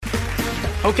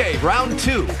Okay, round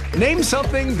two. Name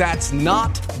something that's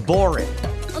not boring.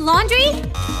 A laundry?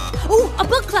 Ooh, a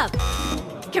book club.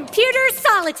 Computer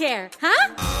solitaire,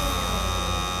 huh?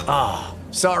 Ah,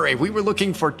 sorry, we were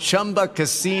looking for Chumba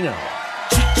Casino.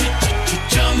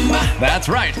 That's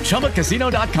right,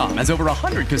 ChumbaCasino.com has over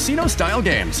 100 casino-style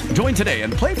games. Join today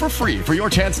and play for free for your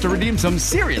chance to redeem some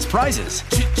serious prizes.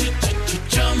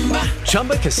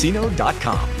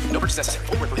 ChumbaCasino.com. No purchase necessary.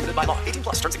 Void where prohibited by law. 18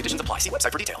 plus. Terms and conditions apply. See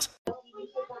website for details.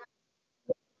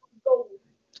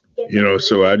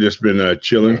 So I just been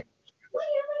chilling.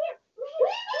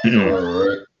 All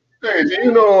right. Hey, do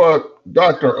you know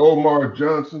Dr. Omar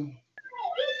Johnson?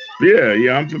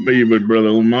 Yeah, I'm familiar with Brother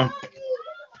Umar.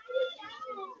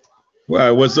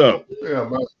 Why? What's up?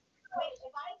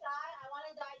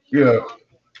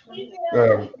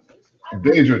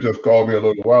 Deja just called me a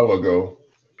little while ago.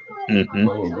 Mm-hmm.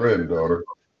 My little granddaughter,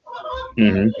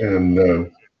 Mm-hmm.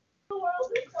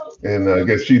 and I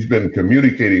guess she's been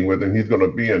communicating with him. He's going to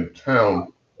be in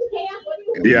town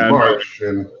in March,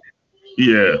 and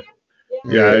yeah.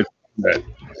 I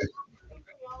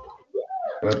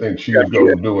think she was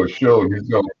going to do a show. He's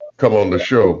going to come on the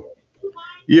show.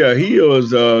 Yeah, he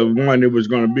was one that was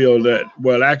going to build that.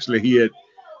 Well, actually,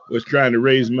 was trying to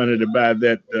raise money to buy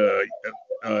that.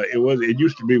 It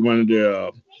used to be one of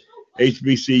the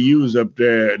HBCUs up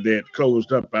there that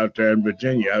closed up out there in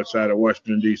Virginia, outside of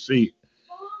Washington D.C.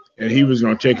 And he was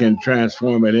going to take and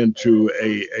transform it into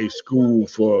a school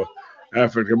for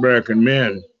African American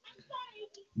men.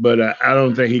 But I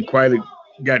don't think he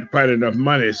got quite enough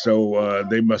money, so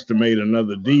they must have made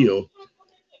another deal.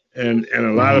 And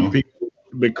a lot of people,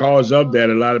 because of that,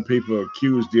 a lot of people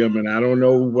accused him, and I don't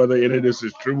know whether any of this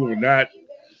is true or not,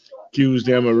 accused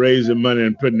him of raising money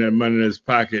and putting that money in his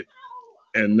pocket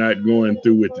and not going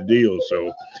through with the deal.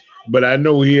 So, but I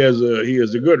know he has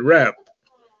a good rap.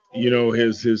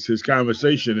 His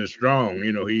conversation is strong.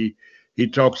 He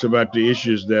talks about the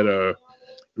issues that are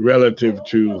relative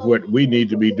to what we need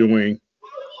to be doing,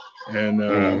 and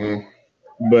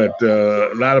but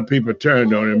a lot of people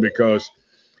turned on him because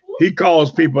he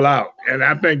calls people out, and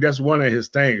I think that's one of his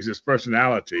things, his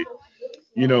personality.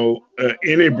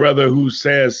 Any brother who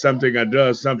says something or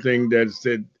does something that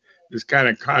is kind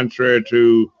of contrary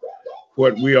to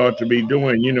what we ought to be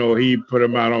doing, he put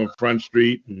them out on Front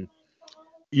Street, and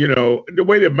the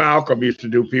way that Malcolm used to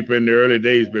do people in the early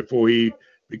days before he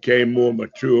became more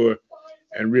mature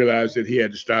and realized that he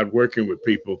had to start working with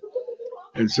people.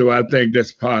 And so I think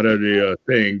that's part of the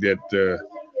thing that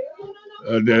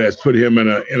has put him in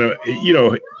a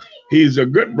he's a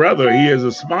good brother. He is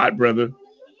a smart brother.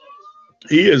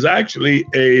 He is actually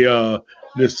a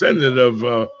descendant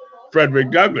of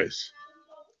Frederick Douglass.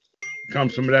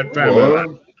 Comes from that family.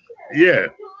 What? Yeah.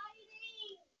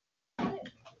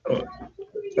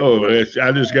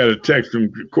 I just got a text from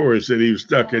Corey, said he was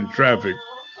stuck in traffic.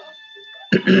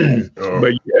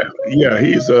 But yeah,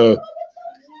 he's a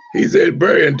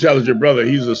very intelligent brother.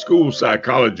 He's a school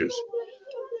psychologist,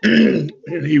 and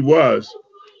he was,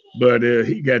 but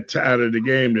he got tired of the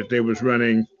game that they was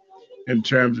running in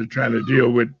terms of trying to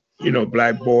deal with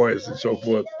black boys and so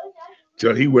forth.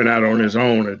 Till he went out on his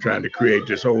own and trying to create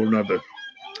this whole nother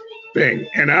thing.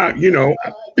 And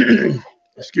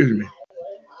excuse me,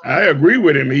 I agree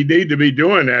with him. He need to be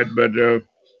doing that, but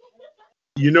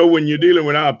when you're dealing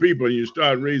with our people, you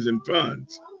start raising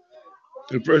funds.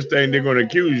 The first thing they're going to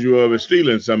accuse you of is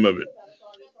stealing some of it.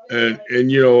 And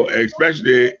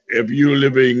especially if you're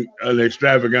living an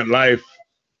extravagant life,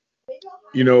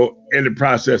 in the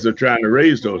process of trying to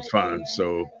raise those funds.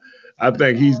 So I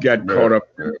think he's got caught up.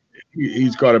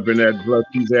 He's caught up in that. Plus,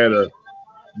 he's had a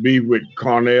beef with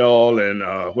Cornell and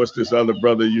what's this other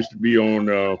brother used to be on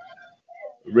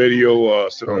radio?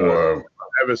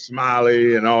 Evan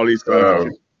Smiley and all these guys.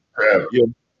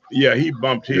 Yeah, he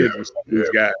bumped heads with these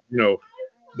guys,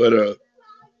 but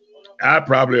I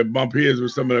probably have bumped heads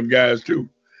with some of them guys too,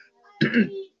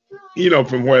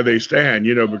 from where they stand,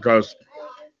 because,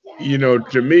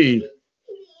 to me,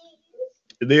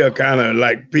 they are kind of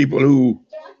like people who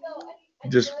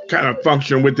just kind of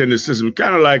function within the system,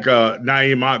 kind of like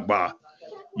Naeem Akbar.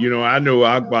 I know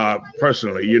Akbar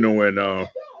personally, and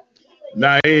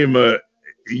Naeem,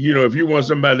 if you want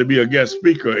somebody to be a guest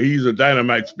speaker, he's a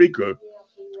dynamite speaker.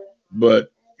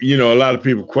 But a lot of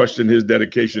people question his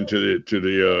dedication to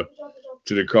the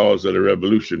cause of the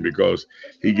revolution, because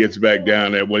he gets back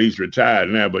down there. Well, he's retired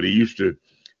now, but he used to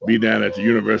be down at the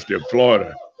University of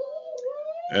Florida.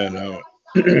 And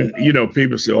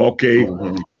people say, okay,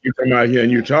 you come out here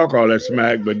and you talk all that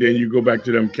smack, but then you go back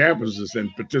to them campuses and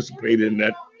participate in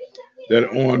that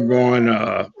ongoing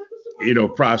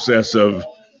process of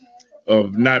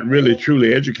of not really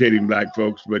truly educating black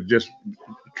folks, but just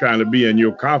trying to be in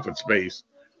your comfort space,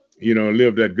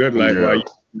 live that good life while you Yeah,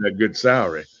 get that good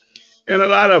salary. And a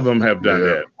lot of them have done yeah.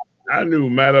 that. I knew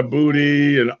Mata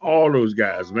Booty and all those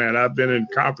guys, man. I've been in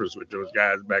conference with those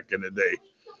guys back in the day.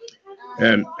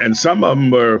 And some of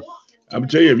them were, I'm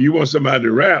tell you, if you want somebody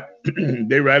to rap,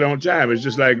 they right on time. It's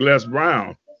just like Les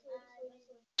Brown.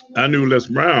 I knew Les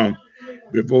Brown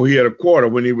before he had a quarter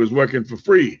when he was working for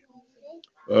free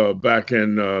back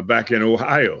in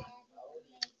Ohio.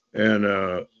 And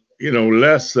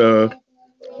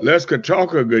Les could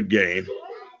talk a good game,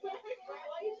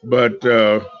 but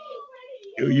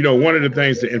one of the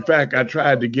things that, in fact, I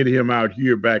tried to get him out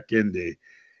here back in the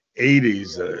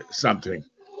 '80s, something,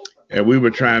 and we were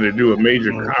trying to do a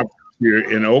major Mm-hmm. conference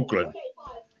here in Oakland,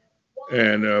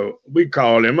 and we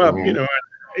called him up, Mm-hmm.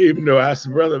 even though I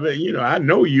said, brother, man, I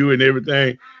know you and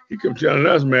everything. He kept telling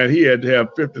us, man, he had to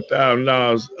have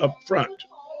 $50,000 up front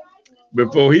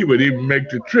before he would even make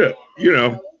the trip.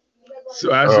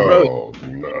 So I said, brother, Oh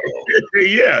no.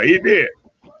 yeah, he did.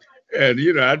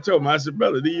 And I told him, I said,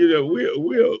 brother, we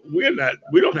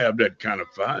don't have that kind of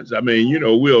funds. I mean,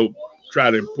 we'll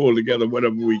try to pull together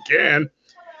whatever we can,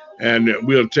 and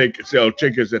we'll sell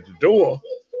tickets at the door.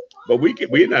 But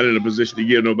we're not in a position to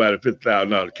give nobody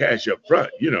 $50,000 cash up front.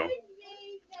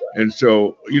 And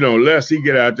so, Les, he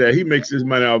get out there, he makes his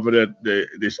money off of the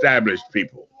established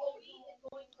people.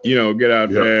 Get out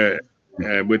Yep. there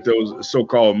and with those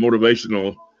so-called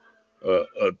motivational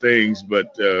things,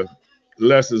 but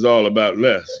Les is all about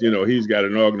Les. He's got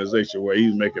an organization where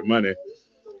he's making money,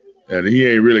 and he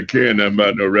ain't really caring nothing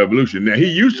about no revolution. Now he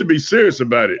used to be serious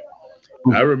about it.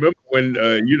 I remember when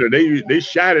they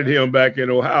shot at him back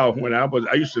in Ohio when I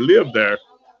used to live there,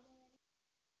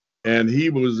 and he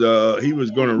was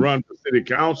going to run for city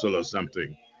council or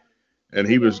something, and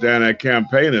he was down there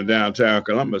campaigning downtown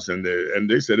Columbus, and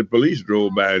they said the police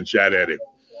drove by and shot at him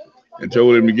and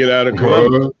told him to get out of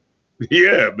Columbus. What?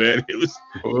 Yeah, man, it was.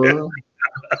 What?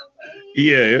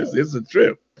 Yeah, it's a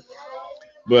trip.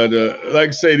 But like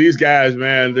I say, these guys,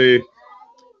 man, they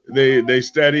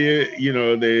study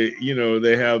it.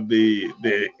 They have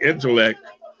the intellect,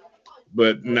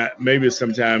 but not maybe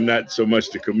sometimes not so much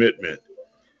the commitment.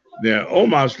 Now,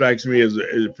 Omar strikes me as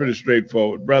a pretty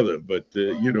straightforward brother, but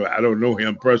I don't know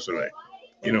him personally.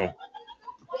 You know,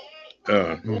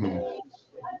 uh, Mm-hmm.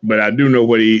 but I do know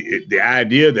the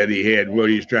idea that he had, what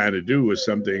he's trying to do was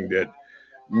something that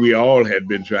we all had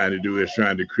been trying to do, is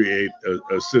trying to create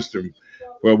a system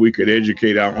where we could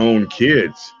educate our own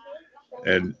kids.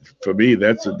 And for me,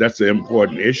 that's an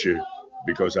important issue,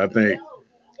 because I think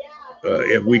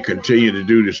if we continue to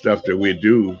do the stuff that we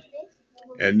do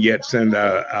and yet send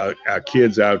our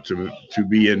kids out to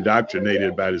be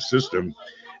indoctrinated by the system,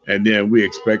 and then we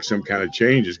expect some kind of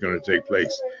change is going to take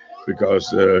place, because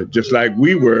just like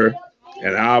we were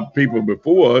and our people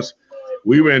before us,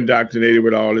 we were indoctrinated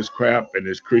with all this crap and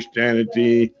this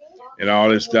Christianity and all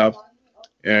this stuff,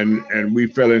 and we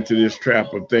fell into this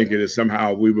trap of thinking that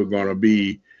somehow we were going to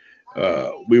be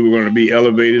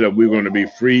elevated, or we were going to be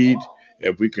freed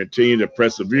if we continue to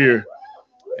persevere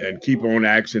and keep on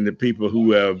asking the people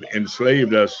who have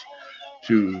enslaved us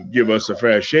to give us a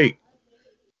fair shake.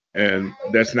 And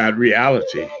that's not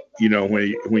reality,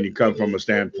 when you come from a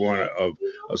standpoint of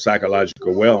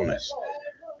psychological wellness.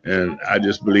 And I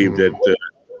just believe that Mm-hmm.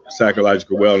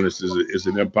 psychological wellness is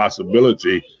an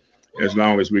impossibility as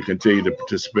long as we continue to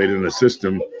participate in a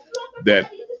system that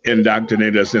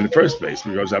indoctrinated us in the first place.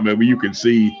 Because I mean, you can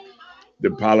see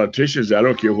the politicians, I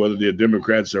don't care whether they're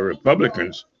Democrats or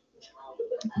Republicans,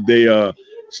 they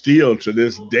still to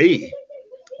this day,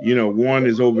 one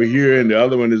is over here and the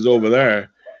other one is over there,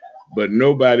 but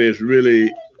nobody is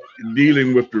really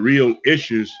dealing with the real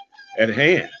issues at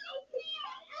hand.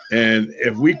 And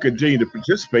if we continue to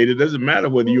participate, it doesn't matter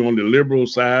whether you're on the liberal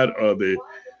side or the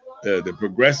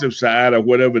progressive side or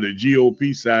whatever, the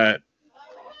GOP side,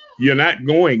 you're not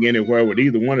going anywhere with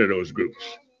either one of those groups.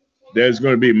 There's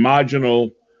going to be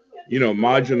marginal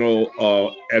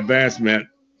advancement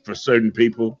for certain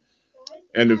people.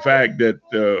 And the fact that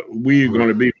we're going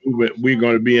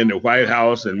to be in the White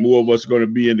House, and more of us are going to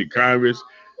be in the Congress,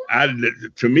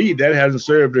 to me, that hasn't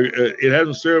served. It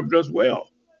hasn't served us well.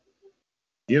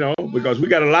 Because we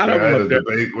got a lot Yeah, of I them had up a there.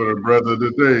 debate with a brother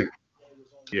today.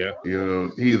 Yeah,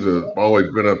 He's always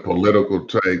been a political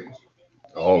type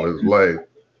all his life,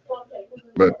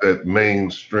 but that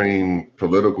mainstream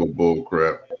political bull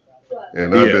crap.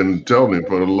 And I've yeah, been telling him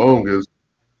for the longest,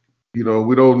 we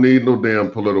don't need no damn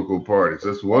political parties.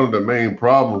 That's one of the main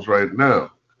problems right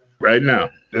now. right now.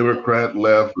 Democrat,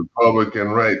 left, Republican,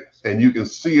 right. and you can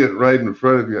see it right in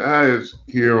front of your eyes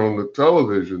here on the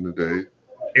television today,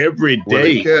 every where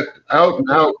the day. cat out and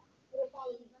out,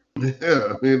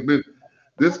 yeah, I mean,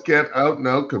 this cat out and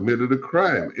out committed a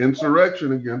crime,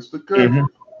 insurrection against the Mhm. country,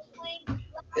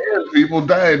 and people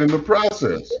died in the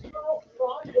process.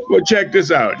 Well, check this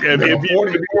out. If Now, you if you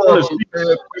 44 want of to them see,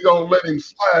 said we're gonna let him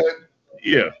slide,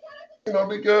 yeah,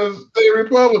 because they're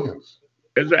Republicans.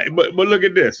 that's right. But look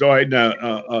at this. All right,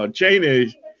 now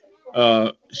Cheney,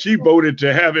 she voted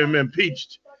to have him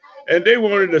impeached, and they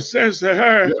wanted to censor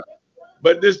her. Yeah,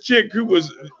 But this chick who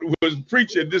was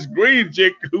preaching, this green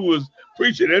chick who was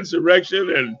preaching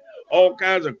insurrection and all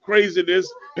kinds of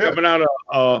craziness yeah, coming out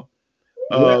of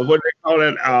yeah. what they call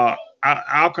it,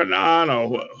 Alkanon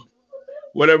or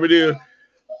whatever it is.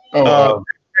 Uh, Oh,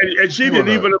 and she didn't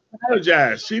QAnon. even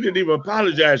apologize. She didn't even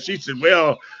apologize. She said,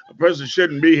 "Well, a person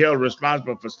shouldn't be held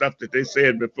responsible for stuff that they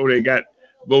said before they got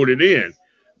voted in."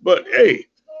 But hey,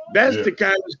 that's Yeah, the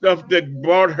kind of stuff that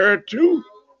brought her to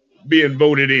being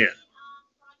voted in.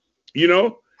 You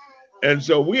know, and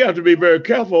so we have to be very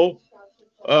careful.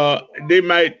 They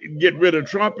might get rid of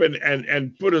Trump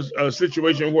and put a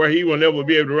situation where he will never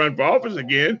be able to run for office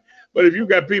again. But if you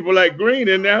got people like Green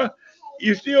in there,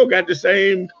 you still got the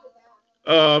same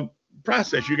uh,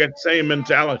 process. You got the same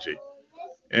mentality,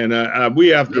 and yeah, we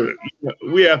have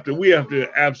to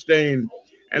abstain.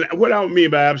 And what I mean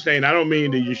by abstain, I don't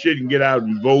mean that you shouldn't get out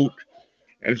and vote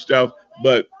and stuff,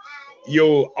 but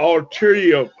your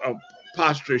ulterior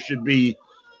posture should be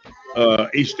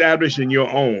establishing your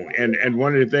own. And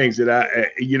one of the things that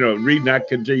reading, I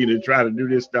continue to try to do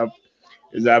this stuff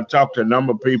is I've talked to a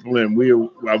number of people, and we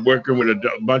are working with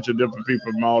a bunch of different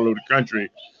people from all over the country.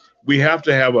 We have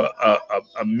to have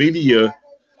a media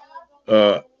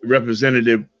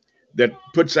representative that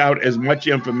puts out as much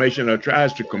information or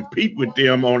tries to compete with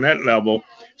them on that level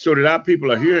so that our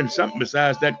people are hearing something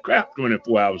besides that crap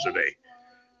 24 hours a day.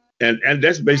 And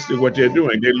that's basically what they're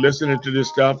doing. They're listening to this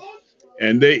stuff,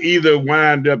 and they either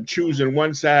wind up choosing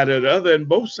one side or the other, and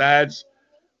both sides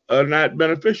are not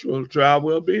beneficial to our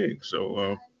well-being.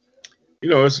 So,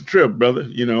 it's a trip, brother.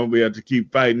 We have to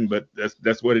keep fighting, but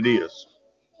that's what it is.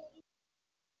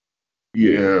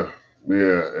 Yeah. yeah,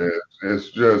 yeah.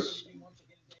 It's just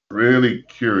really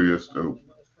curious to.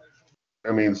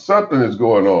 I mean, something is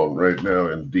going on right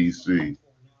now in D.C.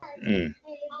 Mm.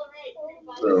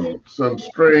 Some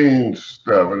strange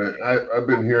stuff, and I've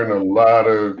been hearing a lot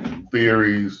of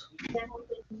theories,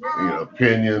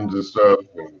 opinions and stuff,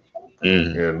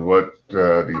 Mm. and what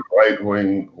the right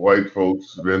wing white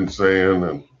folks have been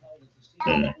saying,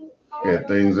 Mm. and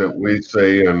things that we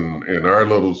say in our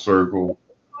little circle.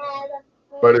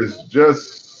 But it's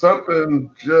just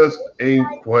something just ain't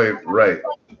quite right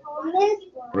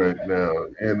now,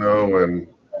 and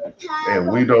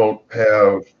we don't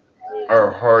have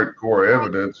our hardcore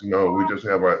evidence. We just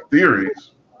have our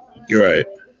theories. You're right.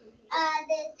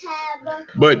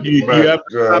 But you But have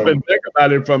to stop and think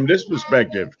about it from this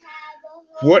perspective.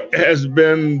 What has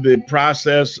been the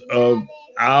process of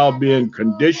our being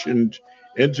conditioned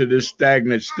into this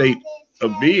stagnant state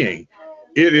of being?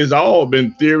 It has all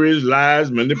been theories,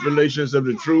 lies, manipulations of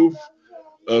the truth,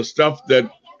 stuff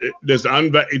that's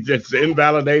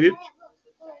invalidated.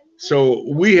 So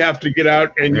we have to get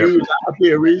out and yeah, use our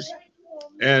theories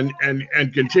and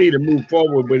continue to move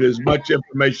forward with as much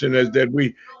information as that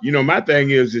we. My thing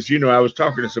is I was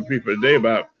talking to some people today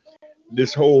about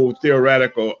this whole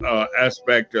theoretical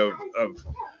aspect of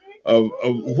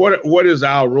what is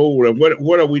our role and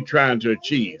what are we trying to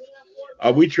achieve.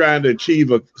 Are we trying to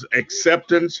achieve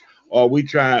acceptance, or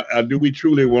do we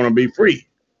truly want to be free?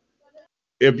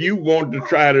 If you want to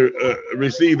try to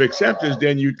receive acceptance,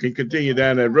 then you can continue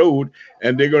down that road,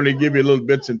 and they're going to give you little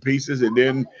bits and pieces. And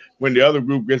then when the other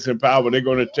group gets in power, they're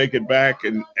going to take it back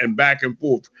and back and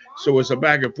forth. So it's a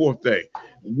back and forth thing.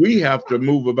 We have to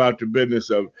move about the business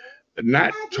of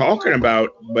not talking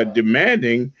about, but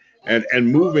demanding and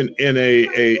moving in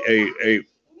a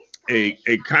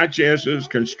conscientious,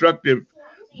 constructive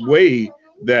way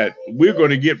that we're going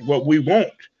to get what we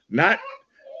want, not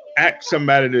ask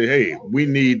somebody to, hey, we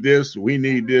need this.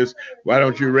 Why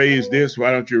don't you raise this?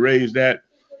 Why don't you raise that?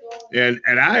 And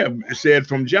I have said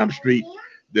from Jump Street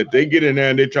that they get in there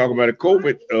and they talk about a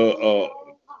COVID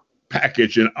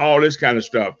package and all this kind of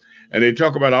stuff, and they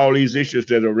talk about all these issues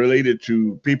that are related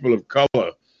to people of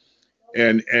color.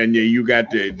 And you got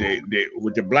the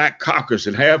with the black caucus,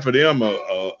 and half of them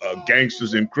are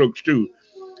gangsters and crooks too.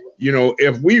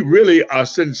 If we really are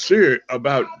sincere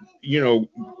about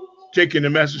taking the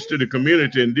message to the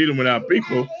community and dealing with our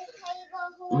people,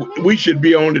 we should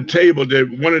be on the table. That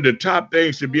one of the top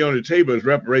things to be on the table is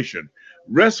reparation.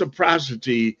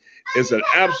 Reciprocity It's an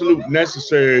absolute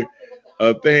necessary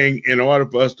thing in order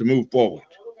for us to move forward.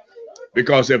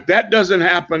 Because if that doesn't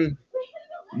happen,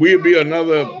 we'll be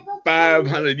another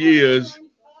 500 years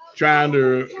trying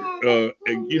to,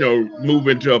 move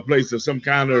into a place of some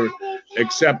kind of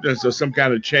acceptance or some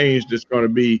kind of change that's going to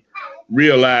be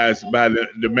realized by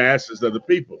the masses of the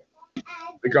people.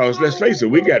 Because let's face it,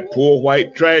 we got poor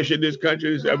white trash in this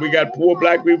country, and we got poor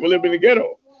black people living in the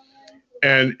ghetto,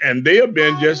 and they have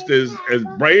been just as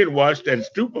brainwashed and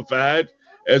stupefied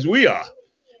as we are,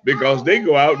 because they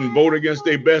go out and vote against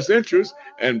their best interests,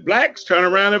 and blacks turn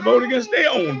around and vote against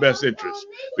their own best interests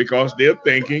because they're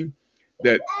thinking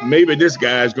that maybe this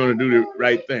guy is going to do the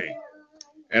right thing.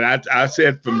 And I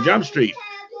said from Jump Street,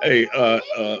 hey,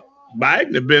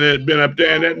 Biden had been up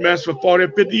there in that mess for 40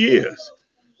 or 50 years.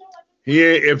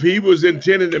 If he was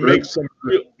intending to make some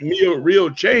real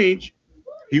change,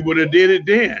 he would have did it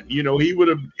then. He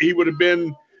would have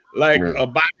been like a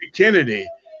Bobby Kennedy,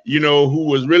 who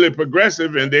was really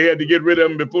progressive, and they had to get rid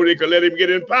of him before they could let him get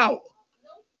in power.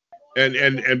 And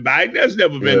Biden has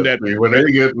never been that. See, when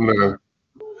they get in the,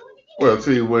 well,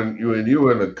 see, when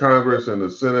you in the Congress and the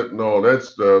Senate and all that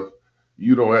stuff,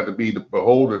 you don't have to be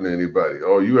beholden to anybody.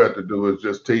 All you have to do is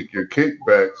just take your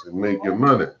kickbacks and make your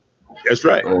money. That's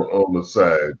right. On the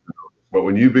side. But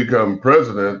when you become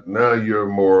president, now you're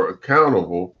more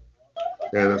accountable,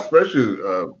 and especially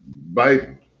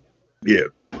Biden. Yeah.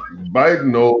 Biden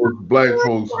knows black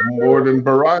folks more than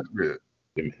Barack did.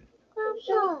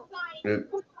 And,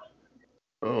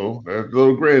 that's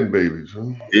little grandbabies.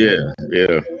 Huh?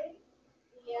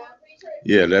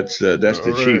 Yeah. That's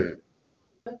the chief.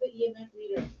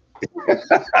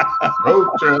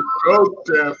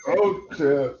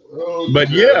 But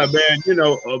yeah, man,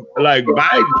 like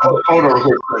Biden. Hold on a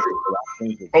quick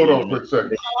second. Hold on a quick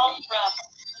second.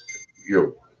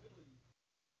 Yo.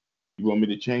 You want me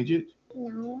to change it?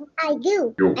 No, I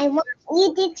do. Yo. I want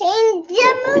you to change the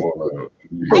movie.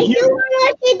 I do want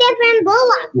to see different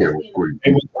bullets.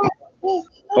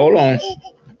 Hold on.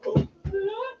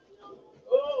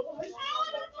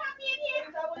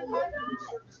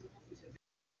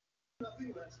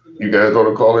 You guys ought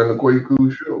to call in the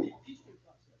Kwaku show.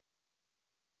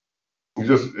 It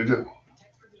just.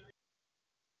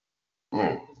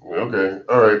 Okay.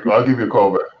 All right. I'll give you a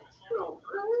call back.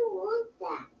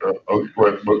 Okay.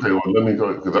 Let me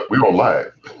go because we're on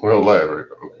live. We're on live right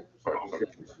now. Okay.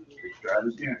 Try it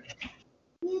again.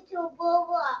 YouTube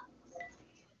Boba.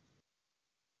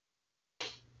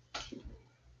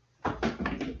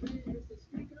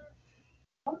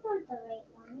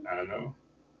 I know.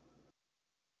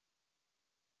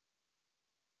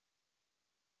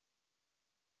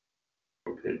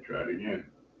 Okay, try it again.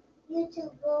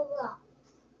 YouTube Boba.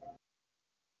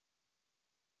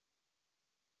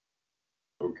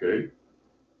 Okay.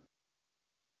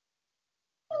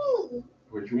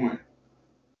 What you want?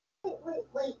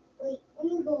 Wait. Let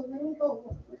me go.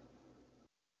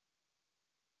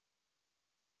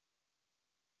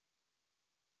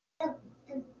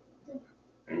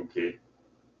 Okay.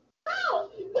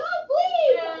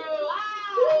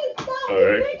 All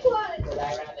right.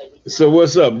 So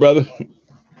what's up, brother?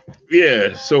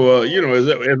 Yeah. So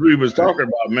as we was talking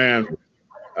about, man,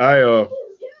 I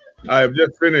have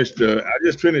just finished. I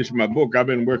just finished my book. I've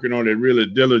been working on it really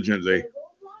diligently,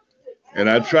 and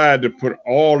I tried to put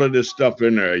all of this stuff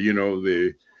in there.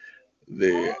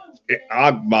 The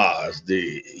Akbars,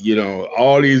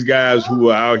 all these guys who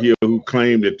are out here who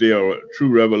claim that they are true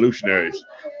revolutionaries.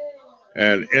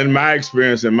 And in my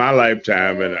experience, in my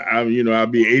lifetime, and I'll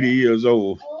be 80 years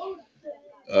old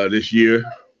this year.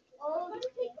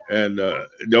 And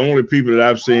the only people that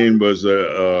I've seen was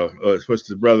what's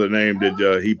the brother name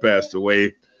that he passed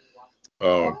away.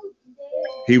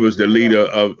 He was the leader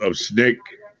of SNCC.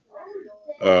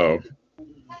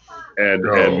 And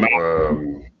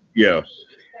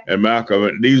Malcolm.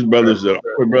 And these brothers are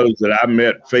brothers that I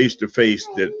met face to face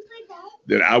that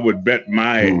I would bet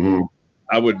my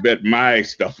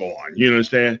stuff on. You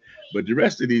understand? But the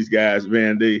rest of these guys,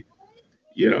 man, they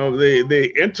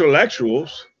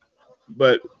intellectuals,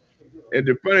 but and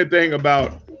the funny thing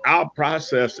about our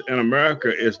process in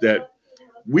America is that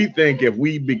we think if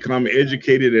we become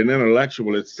educated and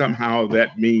intellectual, it somehow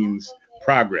that means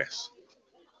progress.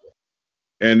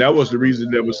 And that was the reason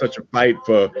there was such a fight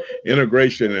for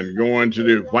integration and going to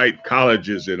the white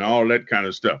colleges and all that kind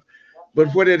of stuff. But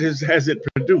what has it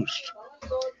produced?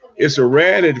 It's a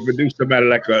rarity to produce somebody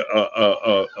like a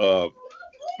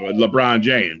LeBron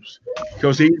James,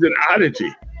 because he's an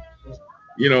oddity.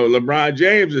 LeBron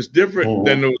James is different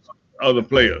than those other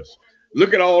players.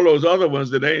 Look at all those other ones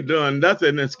that ain't done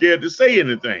nothing and scared to say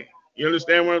anything. You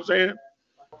understand what I'm saying?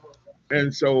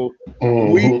 And so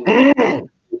we Mhm.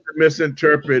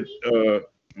 misinterpret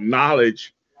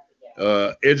knowledge,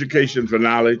 education for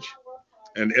knowledge,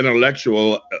 and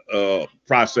intellectual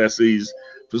processes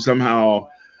to somehow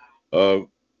uh,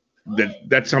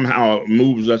 that somehow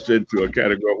moves us into a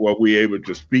category where we're able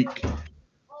to speak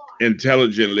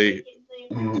intelligently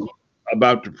Mhm.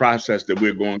 about the process that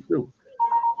we're going through.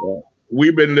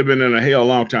 We've been living in a hell a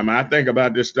long time. I think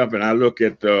about this stuff and I look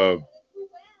at, I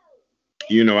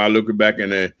look back in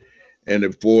the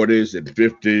 40s and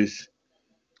 50s,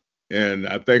 and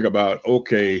I think about,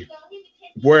 okay,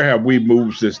 where have we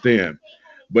moved since then?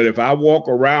 But if I walk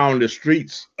around the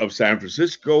streets of San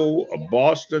Francisco or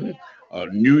Boston or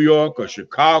New York or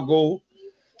Chicago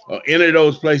or any of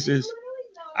those places,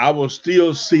 I will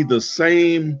still see the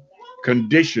same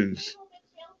conditions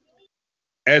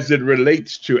as it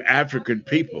relates to African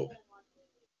people,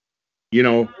 you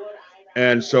know.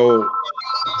 And so, as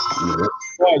Yeah.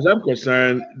 far as I'm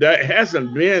concerned, there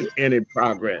hasn't been any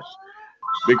progress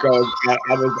because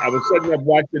I was sitting up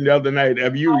watching the other night.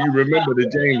 Have you remember the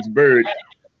James Byrd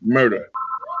murder?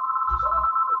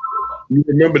 You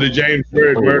remember the James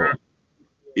Byrd Hold murder? on.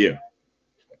 Yeah.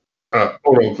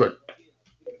 Hold on a second.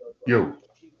 Yo,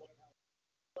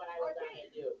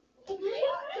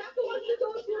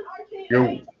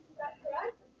 yo,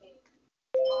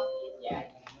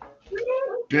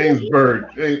 James Byrd.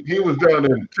 He was down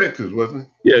in Texas, wasn't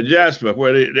Yeah, Jasper,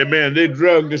 where they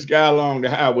drugged this guy along the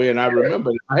highway, and I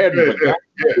remember I he? hadn't Yeah, yeah, forgotten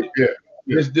yeah, it. yeah,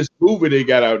 yeah. This movie they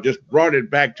got out just brought it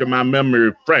back to my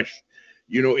memory fresh.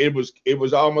 It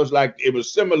was almost like it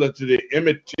was similar to the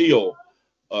Emmett Till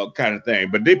kind of thing,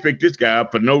 but they picked this guy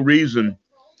up for no reason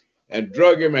and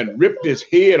drug him and ripped his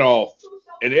head off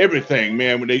and everything,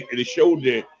 man. When they showed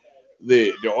the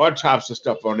autopsy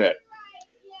stuff on that,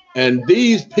 and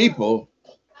these people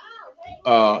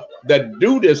that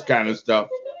do this kind of stuff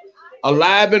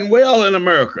alive and well in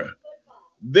America.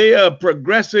 They are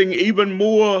progressing even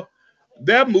more.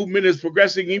 Their movement is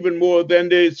progressing even more than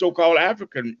the so-called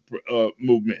African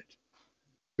movement,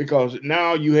 because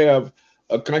now you have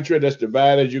a country that's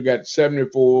divided. You got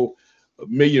 74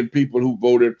 million people who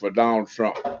voted for Donald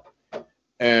Trump,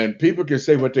 and people can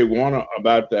say what they want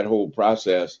about that whole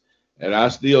process. And I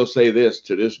still say this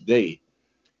to this day,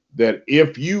 that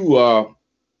if you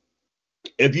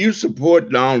support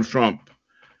Donald Trump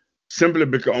simply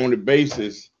because on the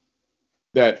basis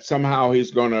that somehow he's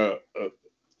going to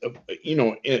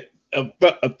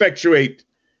effectuate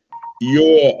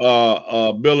your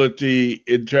ability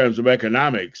in terms of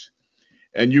economics,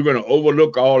 and you're going to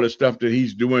overlook all the stuff that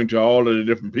he's doing to all of the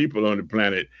different people on the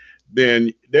planet,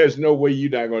 then there's no way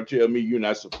you're not going to tell me you're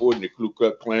not supporting the Ku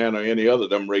Klux Klan or any other of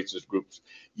them racist groups.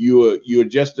 You're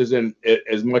just as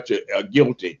much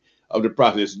guilty of the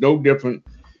process. No different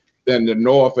than the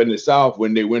North and the South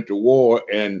when they went to war,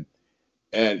 and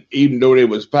even though they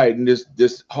was fighting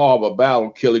this horrible battle,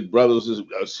 killing brothers and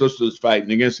sisters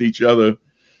fighting against each other,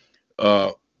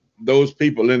 uh, those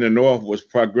people in the North was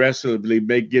progressively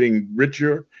getting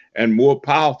richer and more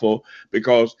powerful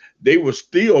because they were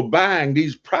still buying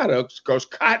these products because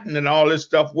cotton and all this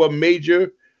stuff were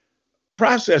major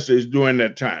processes during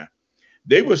that time.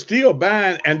 They were still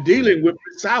buying and dealing with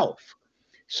the South.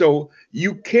 So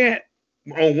you can't,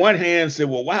 on one hand, say,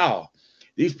 well, wow,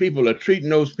 these people are treating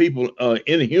those people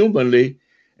inhumanly,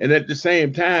 and at the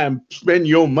same time, spend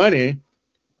your money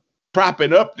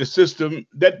propping up the system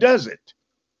that does it.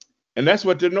 And that's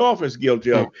what the North is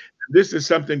guilty of. This is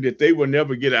something that they will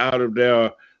never get out of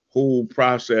their whole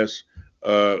process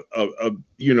of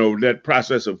that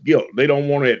process of guilt. They don't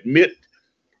want to admit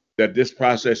that this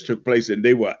process took place and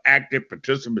they were active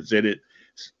participants in it.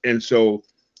 And so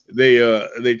they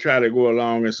try to go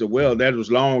along and say, well, that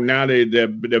was long. Now their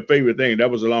favorite thing,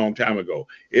 that was a long time ago.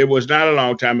 It was not a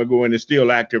long time ago, and it's still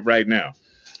active right now.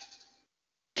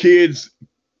 Kids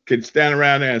can stand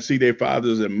around there and see their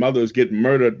fathers and mothers get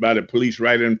murdered by the police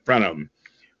right in front of them.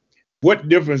 What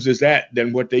difference is that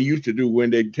than what they used to do when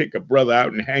they take a brother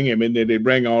out and hang him and then they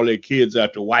bring all their kids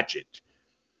out to watch it?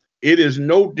 It is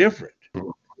no different.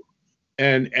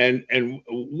 And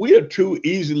we are too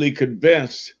easily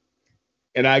convinced,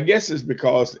 and I guess it's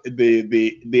because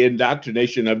the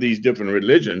indoctrination of these different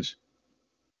religions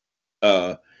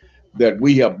uh, that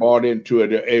we have bought into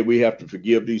it. Hey, we have to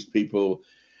forgive these people.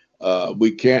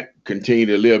 We can't continue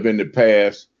to live in the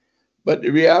past. But the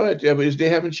reality of it is they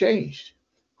haven't changed.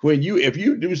 If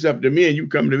you do something to me and you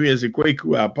come to me and say,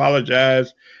 Kwaku, I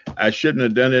apologize. I shouldn't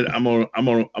have done it. I'm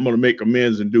gonna make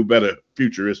amends and do better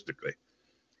futuristically.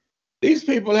 These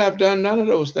people have done none of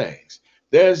those things.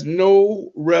 There's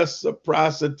no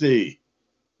reciprocity.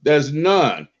 There's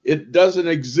none. It doesn't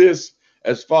exist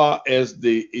as far as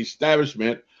the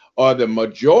establishment or the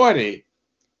majority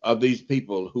of these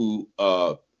people who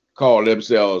call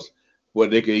themselves, well,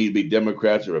 they can either be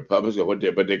Democrats or Republicans or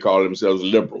but they call themselves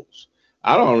liberals.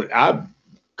 I've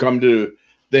come to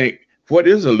think, what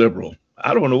is a liberal?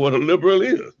 I don't know what a liberal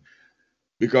is.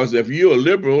 Because if you're a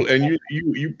liberal and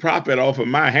you profit off of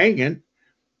my hanging,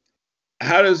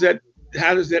 how does that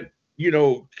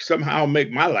somehow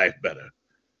make my life better?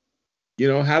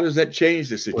 How does that change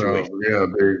the Well, situation? yeah,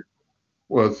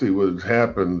 well, see, what's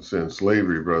happened since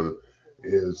slavery, brother,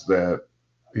 is that,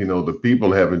 the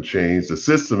people haven't changed, the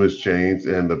system has changed,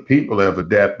 and the people have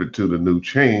adapted to the new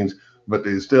change, but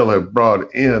they still have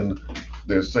brought in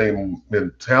their same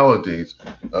mentalities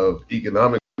of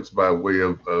economics by way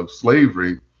of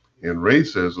slavery and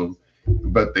racism,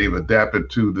 but they've adapted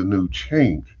to the new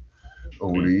change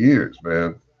over the years,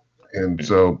 man. And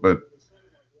so,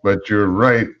 but you're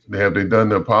right. Have they done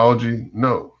the apology?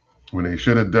 No. When they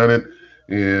should have done it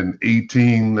in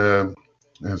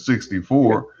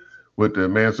 1864 with the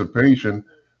emancipation,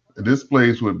 this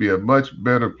place would be a much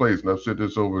better place. And I've said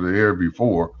this over the air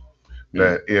before,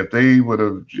 that if they would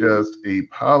have just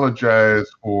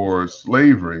apologized for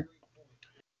slavery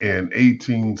in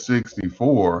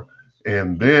 1864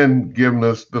 and then given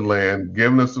us the land,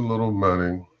 given us a little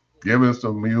money, given us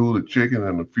a mule, a chicken,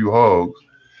 and a few hogs,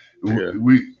 Yeah.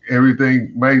 we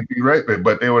everything might be right there,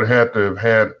 but they would have to have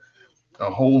had a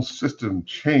whole system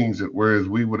changed it, whereas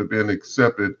we would have been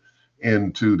accepted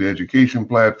into the education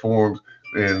platforms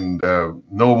and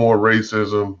no more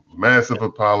racism, massive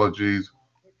apologies,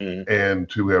 Mm. and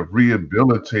to have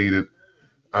rehabilitated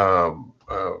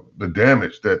the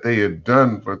damage that they had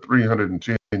done for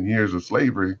 310 years of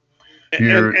slavery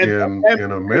here And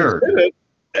in America.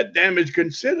 that damage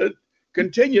considered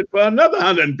continued for another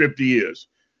 150 years.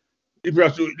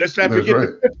 Let's not That's forget right.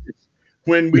 the 50s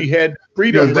when we had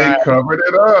freedom Because they rides, covered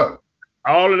it up.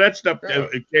 all of that stuff Yeah.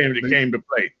 that it They, came to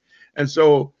play. And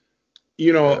so,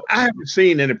 yeah. I haven't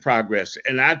seen any progress.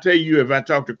 And I tell you, if I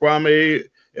talk to Kwame,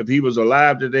 if he was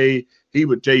alive today, he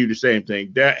would tell you the same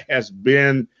thing. There has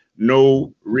been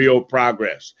no real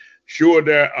progress. Sure,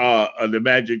 there are the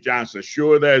Magic Johnson.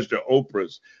 Sure, there's the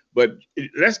Oprahs. But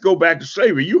let's go back to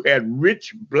slavery. You had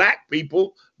rich black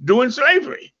people doing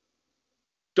slavery.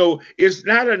 So it's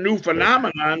not a new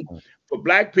phenomenon for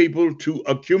black people to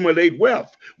accumulate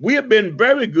wealth. We have been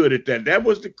very good at that. That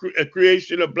was the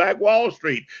creation of Black Wall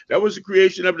Street. That was the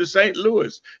creation of the St.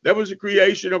 Louis. That was the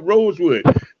creation of Rosewood.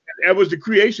 That was the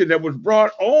creation that was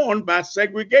brought on by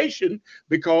segregation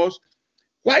because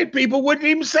white people wouldn't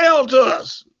even sell to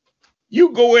us.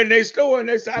 You go in their store and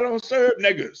they say, I don't serve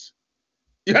niggers.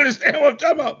 You understand what I'm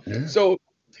talking about? Yeah. So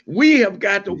we have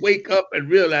got to wake up and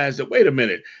realize that, wait a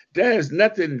minute, there's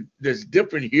nothing that's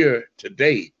different here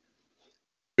today.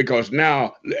 Because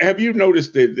now, have you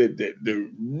noticed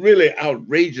the really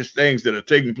outrageous things that are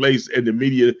taking place in the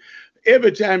media?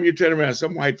 Every time you turn around,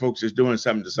 some white folks is doing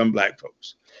something to some black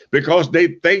folks because they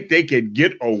think they can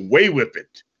get away with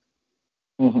it.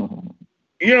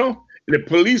 Mm-hmm. The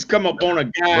police come up on a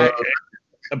guy.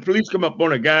 The police come up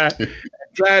on a guy,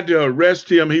 tried to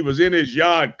arrest him. He was in his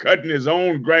yard cutting his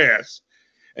own grass.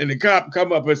 And the cop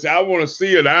come up and say, I want to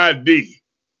see an ID.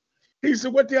 He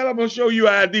said, what the hell I'm going to show you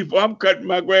ID for? I'm cutting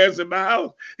my grass in my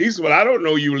house. He said, well, I don't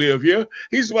know you live here.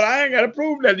 He said, well, I ain't got to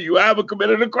prove that to you. I haven't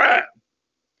committed a crime.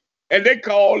 And they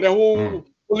called the whole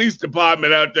police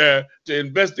department out there to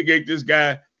investigate this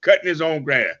guy cutting his own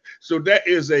grass. So that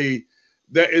is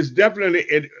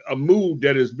definitely a move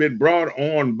that has been brought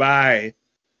on by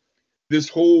this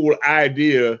whole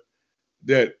idea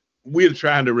that we're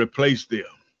trying to replace them,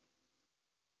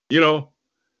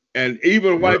 and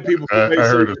even white people. I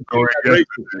heard a story yesterday.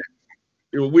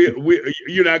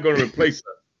 You're not going to replace us,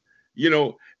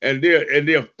 and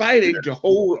they're fighting to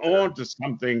hold on to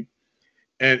something,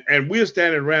 and we're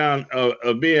standing around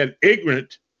being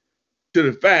ignorant to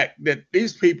the fact that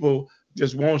these people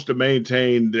just wants to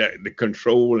maintain the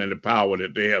control and the power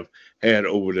that they have had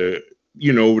over the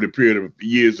period of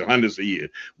years, hundreds of years.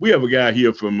 We have a guy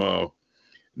here from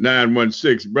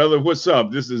 916. Brother, what's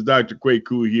up? This is Dr.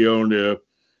 Kwaku here on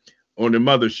the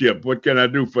Mothership. What can I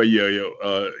do for you?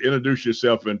 Introduce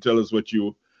yourself and tell us what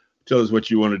you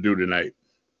want to do tonight.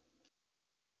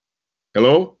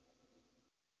 Hello?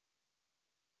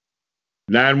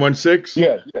 916?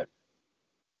 Yes.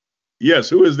 Yes,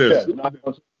 who is this?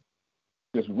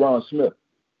 This is Ron Smith.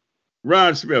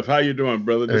 Ron Smith, how you doing,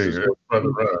 brother? This is Brother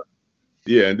Ron.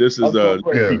 Yeah, and this is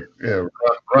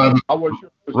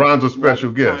Ron's a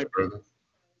special guest, brother.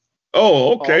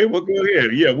 Oh, okay. Well, go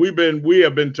ahead. Yeah, we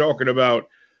have been talking about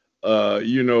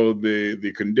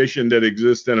the condition that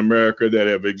exists in America that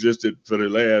have existed for the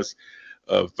last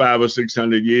 500 or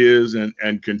 600 years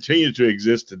and continue to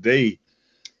exist today.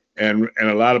 And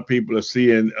a lot of people are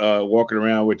seeing, walking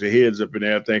around with their heads up in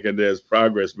there thinking there's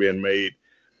progress being made.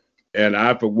 And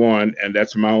I, for one, and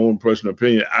that's my own personal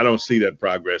opinion, I don't see that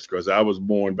progress because I was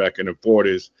born back in the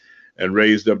 40s and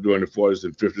raised up during the 40s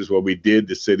and 50s where we did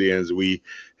the sit-ins. We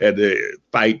had to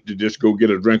fight to just go get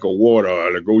a drink of water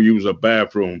or to go use a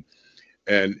bathroom.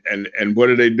 And what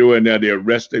are they doing now? They're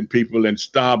arresting people in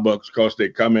Starbucks because they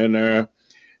come in there.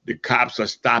 The cops are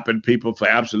stopping people for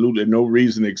absolutely no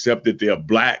reason except that they're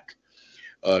black.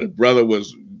 The brother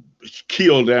was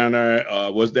killed down there.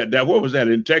 Was that what was that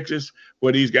in Texas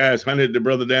where these guys hunted the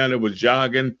brother down that was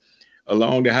jogging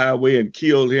along the highway and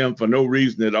killed him for no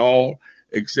reason at all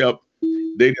except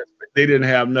they didn't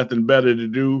have nothing better to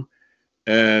do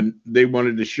and they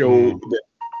wanted to show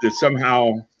that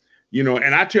somehow, you know.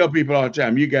 And I tell people all the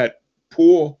time, you got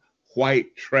poor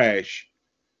white trash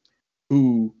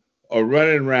who are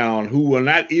running around who will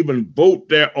not even vote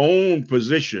their own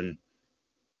position.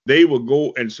 They will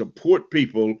go and support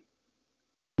people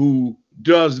who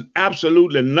does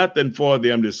absolutely nothing for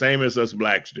them, the same as us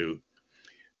blacks do,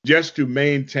 just to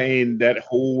maintain that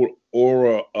whole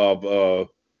aura of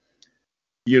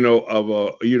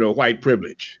white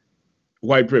privilege.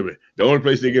 White privilege. The only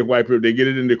place they get white privilege, they get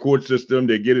it in the court system.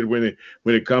 They get it when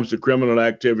it comes to criminal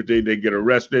activity. They get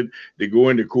arrested. They go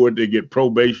into court. They get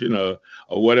probation or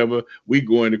whatever. We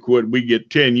go into court. We get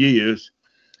 10 years.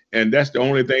 And that's the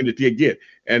only thing that they get.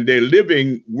 And they're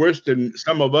living worse than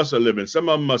some of us are living. Some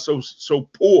of them are so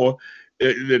poor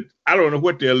that I don't know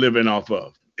what they're living off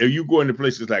of. If you go into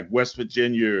places like West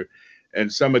Virginia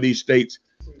and some of these states,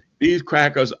 these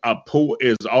crackers are poor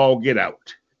as all get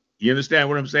out. You understand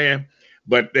what I'm saying?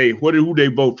 But who they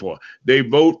vote for? They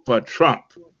vote for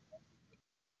Trump.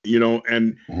 You know,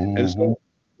 and so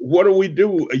what do we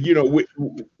do? You know,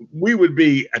 we would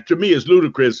be, to me, it's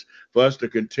ludicrous for us to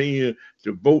continue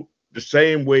to vote the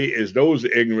same way as those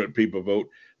ignorant people vote.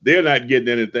 They're not getting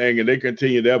anything and they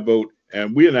continue their vote,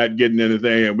 and we're not getting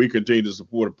anything, and we continue to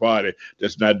support a party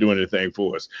that's not doing anything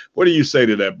for us. What do you say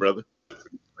to that, brother?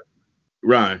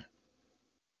 Ryan.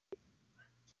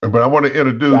 But I want to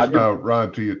introduce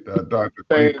Ron to you, Dr.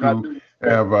 Kwaku.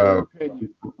 Have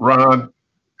Ron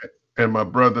and my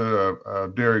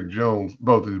brother Derek Jones,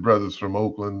 both his brothers from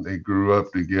Oakland. They grew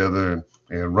up together,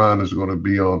 and Ron is going to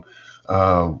be on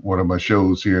one of my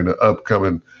shows here in the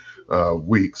upcoming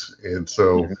weeks. And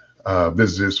so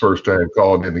this is his first time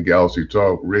calling in the Galaxy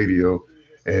Talk Radio.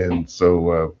 And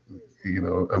so,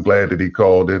 I'm glad that he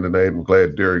called in tonight. I'm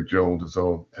glad Derek Jones is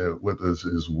on with us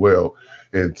as well.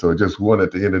 And so I just wanted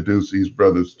to introduce these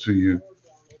brothers to you.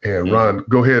 And Ron,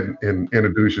 go ahead and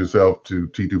introduce yourself to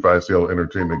T25CL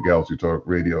Entertainment Galaxy Talk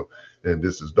Radio. And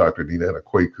this is Dr. Nenana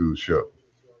Kwaku's show.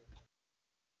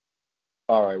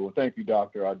 All right. Well, thank you,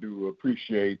 Doctor. I do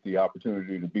appreciate the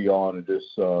opportunity to be on and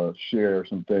just share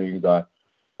some things. I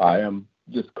am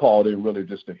just called in really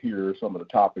just to hear some of the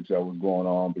topics that was going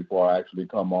on before I actually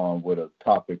come on with a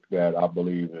topic that I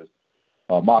believe is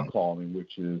my calling,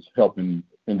 which is helping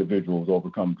individuals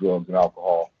overcome drugs and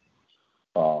alcohol.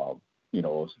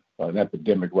 It's an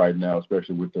epidemic right now,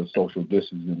 especially with the social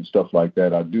distancing and stuff like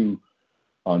that. I do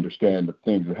understand the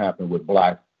things that happen with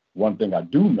Black. One thing I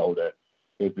do know that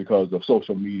is because of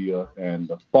social media and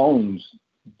the phones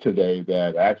today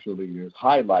that actually is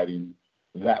highlighting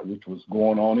that which was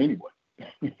going on anyway.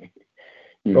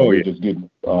 We're just getting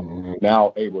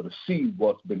now able to see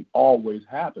what's been always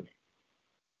happening.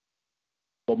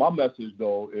 So my message,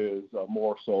 though, is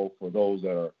more so for those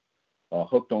that are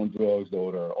hooked on drugs,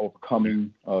 those that are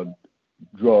overcoming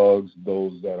drugs,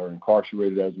 those that are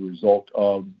incarcerated as a result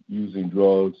of using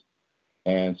drugs,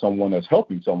 and someone that's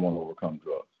helping someone overcome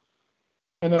drugs.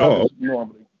 And then I just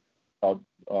normally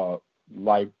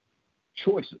life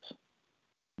choices.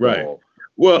 Right. So,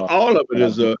 well, all of it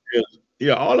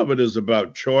is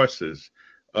about choices.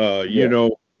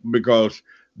 Because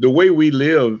the way we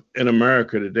live in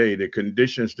America today, the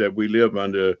conditions that we live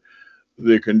under,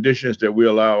 the conditions that we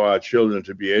allow our children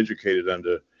to be educated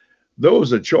under,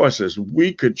 those are choices.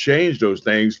 We could change those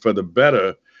things for the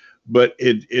better, but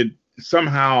it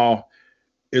somehow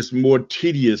is more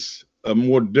tedious,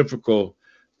 more difficult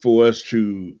for us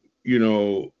to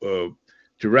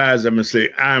rise up and say,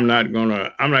 I'm not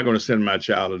gonna send my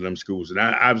child to them schools. And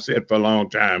I've said for a long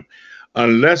time,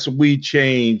 unless we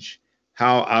change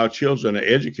how our children are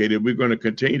educated, we're going to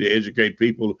continue to educate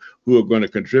people who are going to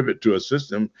contribute to a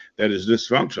system that is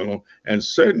dysfunctional and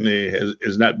certainly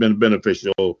has not been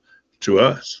beneficial to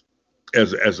us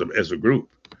as a group.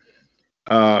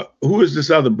 Who is this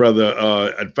other brother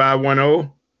at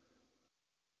 510?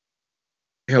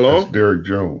 Hello? That's Derek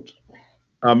Jones.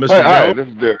 Mr. Hi, Jones. this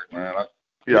is Derek, man.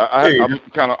 Hey,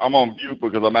 I'm on mute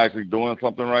because I'm actually doing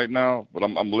something right now, but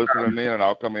I'm listening in, and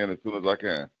I'll come in as soon as I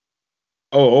can.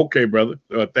 oh, okay, brother.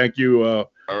 Thank you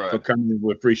All for right, coming.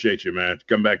 We appreciate you, man.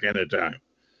 Come back anytime.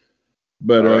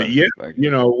 But all right. yeah, Thank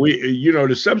you.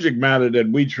 the subject matter that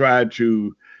we try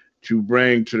to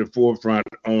bring to the forefront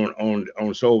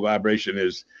on soul vibration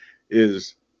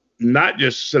is not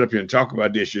just sit up here and talk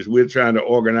about the issues. We're trying to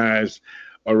organize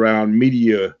around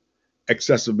media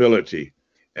accessibility,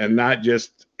 and not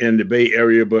just in the Bay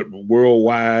Area, but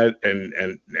worldwide and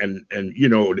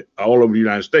all over the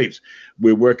United States.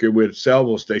 We're working with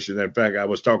several stations. In fact, I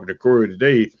was talking to Corey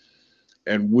today,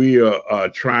 and we are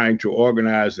trying to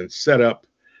organize and set up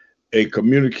a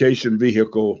communication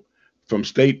vehicle from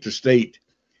state to state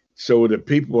so that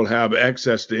people will have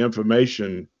access to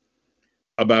information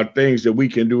about things that we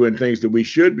can do and things that we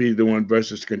should be doing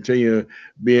versus continue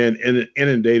being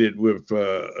inundated with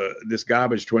this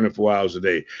garbage 24 hours a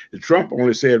day. Trump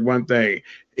only said one thing.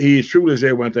 He truly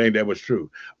said one thing that was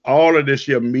true. All of this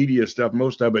here media stuff,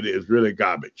 most of it is really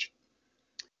garbage.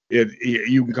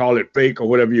 You can call it fake or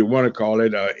whatever you want to call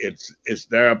it. It's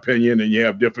their opinion, and you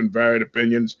have different varied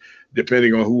opinions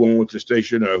depending on who owns the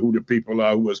station or who the people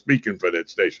are who are speaking for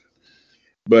that station.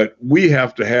 But we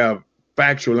have to have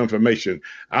factual information.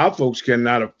 Our folks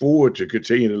cannot afford to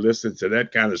continue to listen to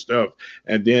that kind of stuff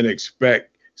and then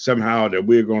expect somehow that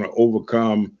we're going to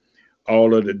overcome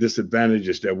all of the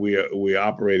disadvantages that we're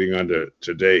operating under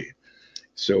today.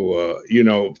 So,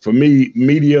 for me,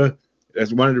 media,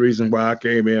 that's one of the reasons why I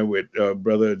came in with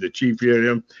brother, the chief here,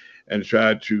 him, and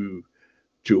tried to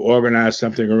organize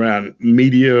something around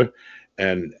media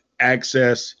and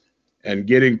access and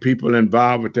getting people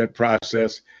involved with that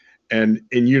process. And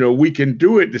we can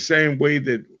do it the same way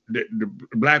that the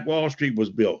Black Wall Street was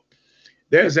built.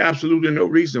 There's absolutely no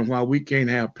reason why we can't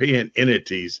have paying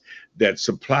entities that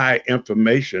supply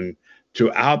information to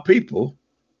our people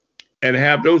and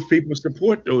have those people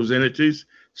support those entities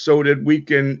so that we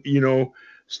can,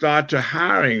 start to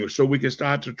hiring, so we can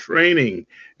start to training,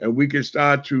 and we can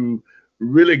start to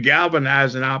really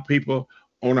galvanizing our people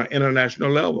on an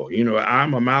international level.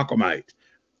 I'm a Malcolmite.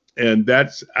 And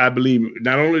that's, I believe,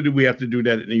 not only do we have to do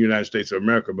that in the United States of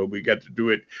America, but we got to do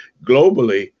it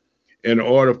globally in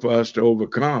order for us to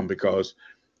overcome, because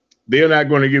they're not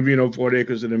going to give you no 40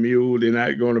 acres and a mule. They're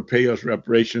not going to pay us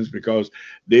reparations because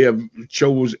they have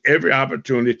chose every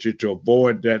opportunity to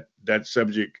avoid that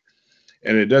subject.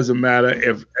 And it doesn't matter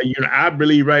if, I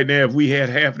believe right now, if we had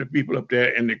half the people up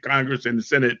there in the Congress and the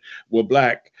Senate were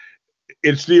Black,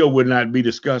 it still would not be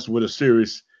discussed with a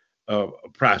serious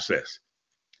process.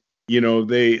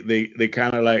 They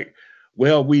kind of like,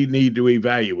 well, we need to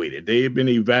evaluate it. They've been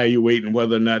evaluating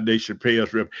whether or not they should pay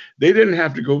us. They didn't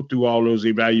have to go through all those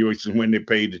evaluations when they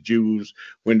paid the Jews,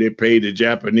 when they paid the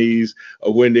Japanese,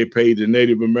 or when they paid the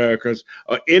Native Americans,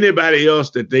 or anybody else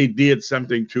that they did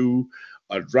something to,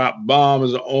 or dropped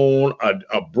bombs on,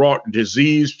 or brought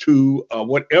disease to, or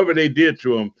whatever they did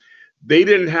to them. They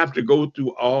didn't have to go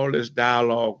through all this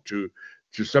dialogue to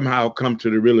somehow come to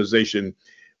the realization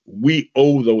we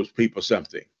owe those people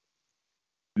something.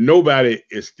 Nobody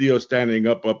is still standing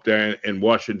up there in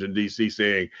Washington, D.C.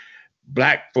 saying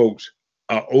Black folks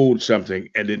are owed something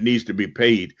and it needs to be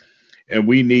paid. And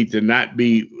we need to not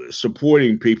be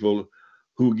supporting people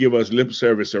who give us lip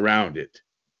service around it.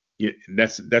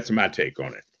 That's my take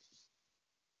on it.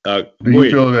 Do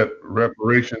you feel that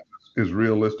reparations is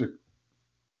realistic?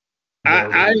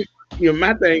 My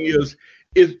thing is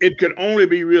it could only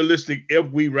be realistic if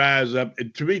we rise up.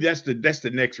 And to me, that's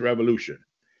the next revolution.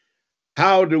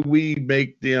 How do we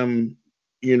make them,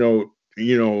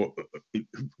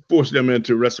 force them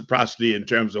into reciprocity in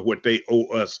terms of what they owe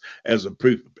us as a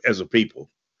people?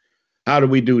 How do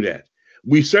we do that?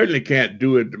 We certainly can't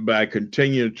do it by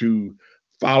continuing to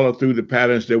follow through the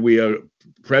patterns that we are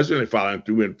presently following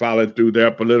through, and following through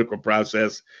their political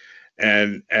process,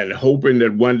 and hoping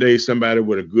that one day somebody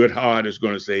with a good heart is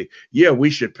going to say, yeah, we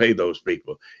should pay those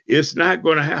people. It's not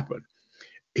going to happen.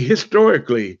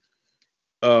 Historically,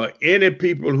 any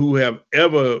people who have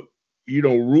ever,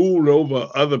 ruled over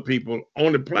other people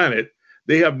on the planet,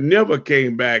 they have never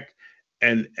came back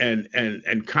and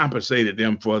compensated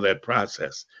them for that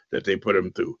process that they put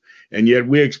them through. And yet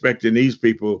we're expecting these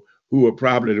people, who are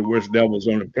probably the worst devils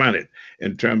on the planet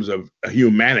in terms of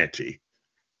humanity,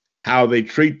 how they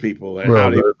treat people and Well, how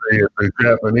they.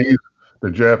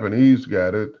 the Japanese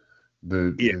got it.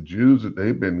 Yeah. The Jews,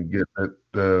 they've been getting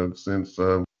it since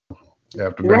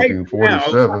after Right now,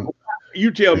 1947.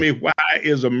 you tell me, why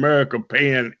is America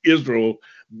paying Israel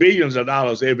billions of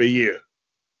dollars every year?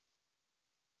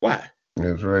 Why?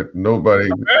 That's right. Nobody.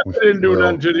 America didn't do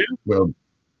nothing to them. Well,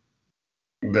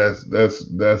 That's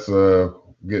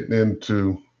getting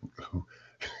into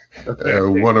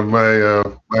one of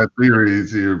my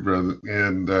theories here, brother.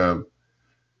 And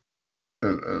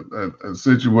a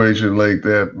situation like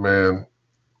that, man,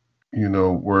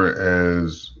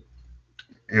 whereas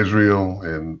Israel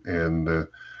and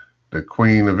the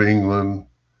Queen of England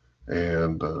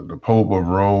and the Pope of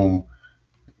Rome,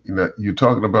 you're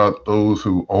talking about those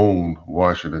who own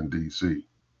Washington D.C.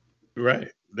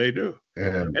 Right, they do,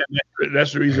 and and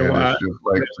that's the reason and why. it's just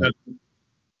like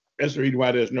That's the reason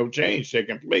why there's no change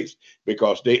taking place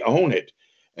because they own it,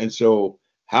 and so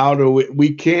how do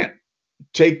we can't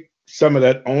take some of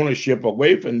that ownership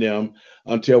away from them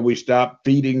until we stop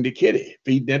feeding the kitty,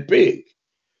 feeding that pig.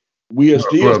 We are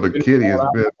still well, the spending kitty all has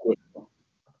our been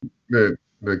money.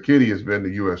 the kitty has been the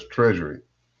U.S. Treasury,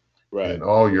 Right, and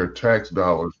all your tax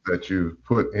dollars that you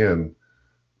put in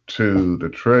to the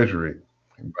Treasury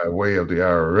by way of the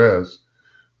IRS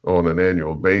on an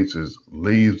annual basis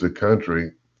leaves the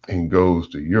country and goes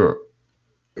to Europe.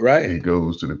 right. It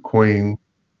goes to the Queen,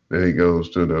 then it goes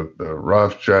to the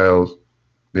Rothschilds,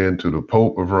 then to the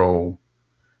Pope of Rome,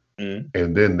 Mm,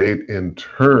 and then they in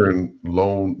turn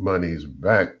loan monies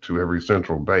back to every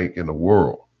central bank in the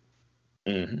world.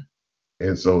 mhm.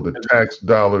 And so the tax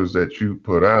dollars that you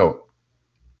put out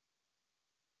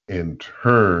in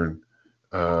turn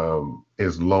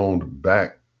is loaned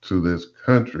back to this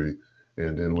country.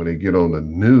 And then when they get on the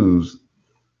news,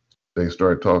 they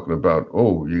start talking about,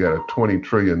 oh, you got a $20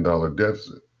 trillion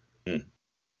deficit. Mm,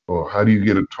 Or how do you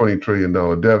get a $20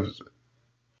 trillion deficit?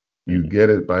 You mhm. get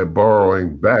it by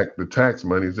borrowing back the tax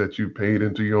monies that you paid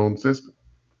into your own system.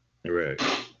 Right,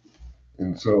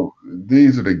 And so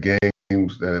these are the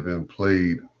games that have been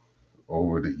played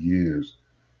over the years.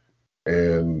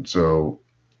 And so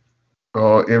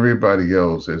everybody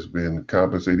else has been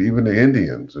compensated. Even the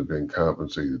Indians have been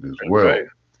compensated as right, well.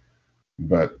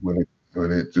 But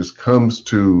when it just comes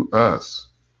to us,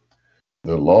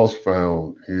 the lost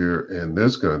found here in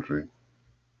this country,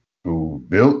 who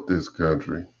built this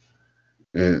country,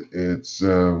 it's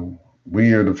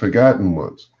we are the forgotten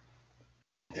ones,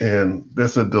 and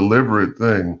that's a deliberate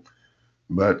thing.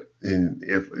 But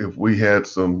if we had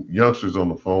some youngsters on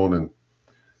the phone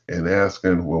and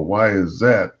asking, well, why is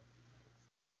that?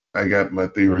 I got my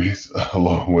theories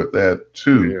along with that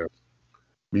too, yeah,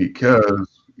 because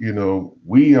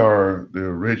we are the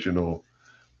original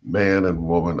man and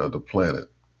woman of the planet.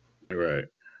 right.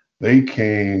 They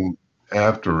came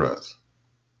after us.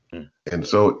 Mm. And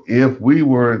so if we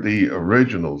were the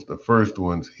originals, the first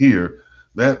ones here,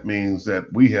 that means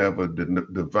that we have a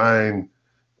divine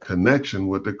connection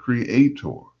with the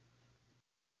creator.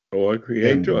 Or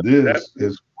creator. And this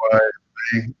is why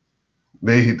they,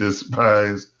 they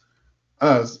despise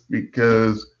us,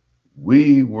 because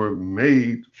we were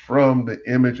made from the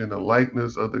image and the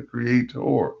likeness of the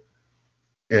creator.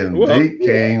 And Well, they yeah,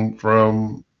 came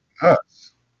from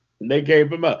us. they gave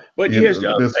them up. But here's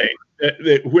the other This thing: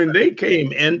 that when they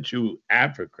came into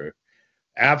Africa,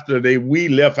 after we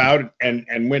left out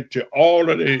and went to all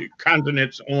of the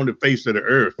continents on the face of the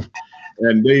earth,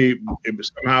 and it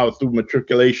was somehow through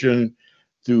matriculation,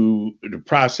 through the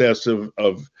process of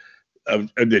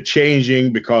the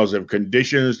changing because of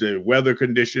conditions, the weather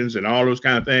conditions, and all those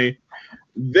kind of things.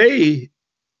 They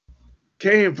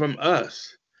came from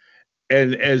us,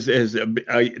 and as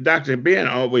Dr. Ben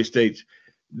always states,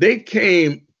 they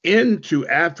came into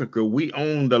Africa. We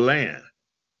owned the land.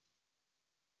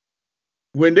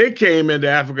 When they came into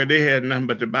Africa, they had nothing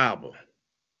but the Bible.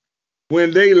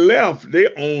 When they left,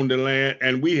 they owned the land,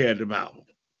 and we had the Bible.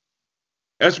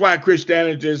 That's why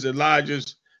Christianity is the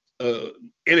largest uh,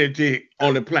 entity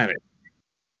on the planet.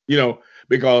 You know,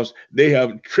 because they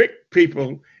have tricked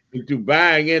people into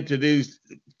buying into these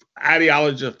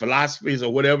ideologies, philosophies,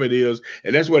 or whatever it is,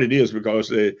 and that's what it is. Because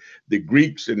the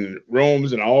Greeks and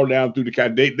Romans and all down through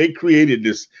they created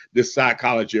this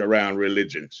psychology around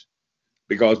religions.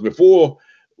 Because before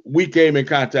we came in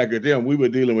contact with them, we were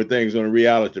dealing with things on a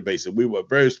reality basis. We were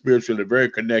very spiritually, very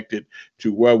connected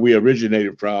to where we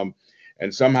originated from.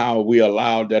 And somehow we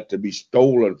allowed that to be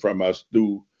stolen from us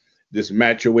through this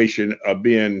maturation of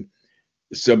being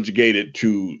subjugated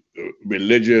to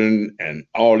religion and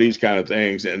all these kind of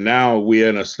things. And now we're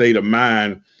in a state of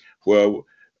mind where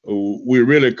we're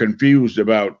really confused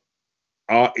about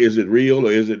is it real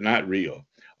or is it not real?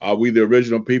 Are we the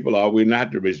original people? Or are we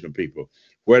not the original people?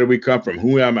 Where do we come from?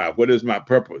 Who am I? What is my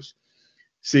purpose?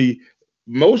 See,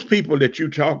 most people that you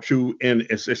talk to, and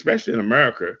especially in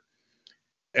America,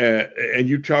 and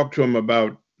you talk to them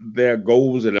about their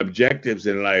goals and objectives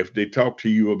in life, they talk to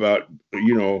you about,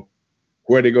 you know,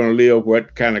 where they're going to live,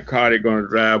 what kind of car they're going to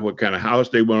drive, what kind of house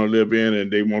they want to live in,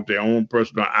 and they want their own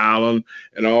personal island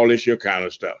and all this your kind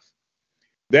of stuff.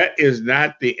 That is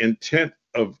not the intent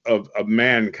of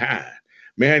mankind.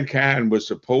 Mankind was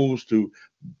supposed to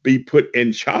be put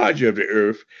in charge of the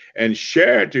earth and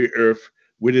share the earth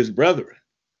with his brethren.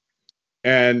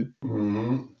 And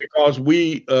because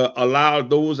we allowed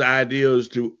those ideas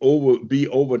to be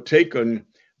overtaken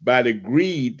by the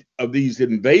greed of these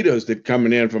invaders that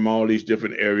coming in from all these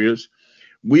different areas,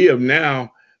 we have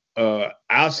now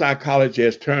our psychology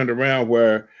has turned around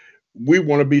where we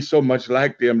want to be so much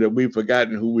like them that we've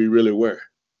forgotten who we really were.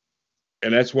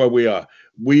 And that's where we are.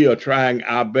 We are trying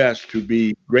our best to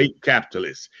be great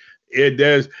capitalists.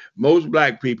 There's most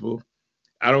black people,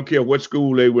 I don't care what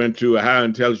school they went to or how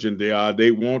intelligent they are, they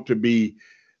want to be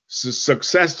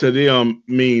success to them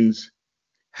means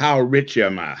how rich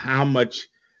am I? How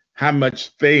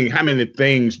many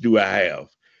things do I have?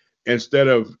 Instead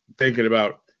of thinking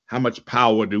about how much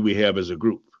power do we have as a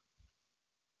group.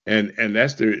 And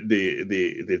that's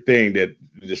the thing that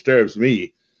disturbs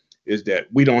me is that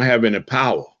we don't have any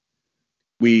power.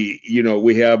 We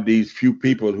have these few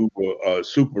people who are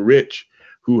super rich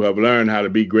who have learned how to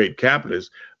be great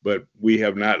capitalists, but we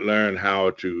have not learned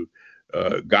how to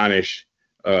garnish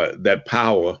that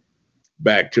power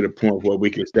back to the point where we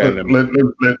can stand them. Let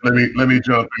me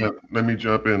jump in. Let me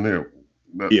jump in there.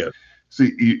 Yeah.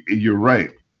 See, you're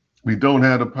right. We don't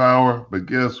have the power, but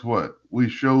guess what? We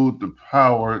showed the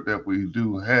power that we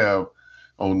do have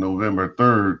on November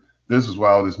 3rd. This is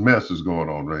why all this mess is going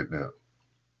on right now.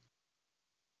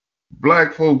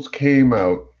 Black folks came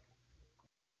out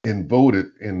and voted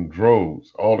in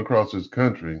droves all across this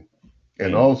country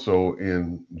and also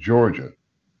in Georgia.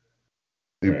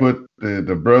 They put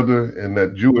the brother and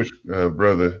that Jewish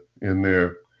brother in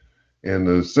there in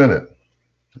the Senate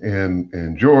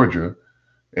in Georgia.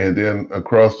 And then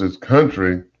across this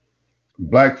country,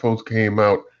 black folks came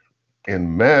out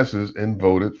in masses and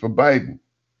voted for Biden.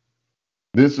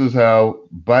 This is how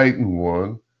Biden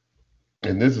won.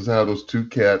 And this is how those two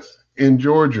cats in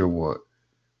Georgia won.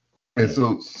 And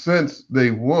so since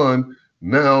they won,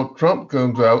 now Trump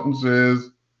comes out and says,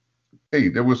 hey,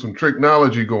 there was some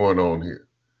technology going on here.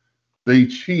 They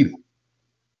cheated.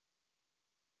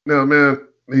 Now, man,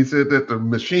 he said that the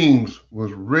machines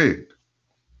was rigged.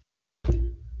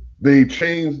 They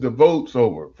changed the votes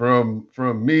over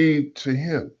from me to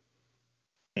him.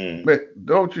 Man,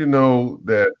 don't you know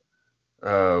that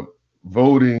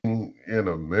voting in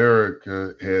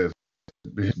America has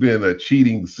been a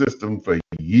cheating system for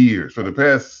years, for the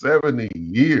past 70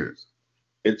 years?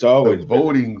 It's always the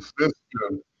voting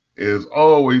system has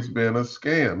always been a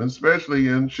scam, especially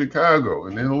in Chicago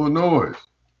and Illinois,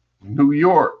 New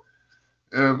York.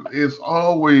 It's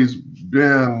always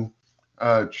been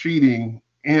cheating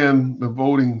in the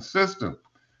voting system.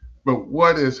 But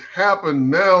what has happened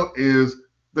now is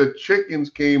the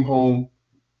chickens came home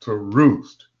to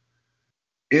roost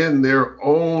in their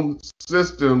own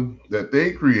system that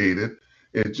they created.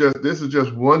 This is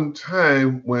just one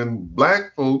time when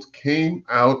black folks came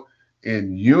out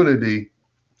in unity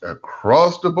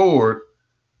across the board,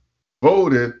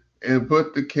 voted, and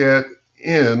put the cat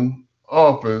in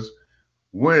office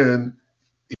when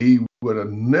he would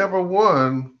have never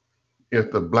won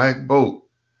if the black vote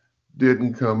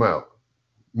didn't come out.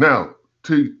 Now,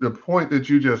 to the point that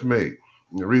you just made,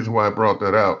 the reason why I brought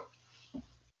that out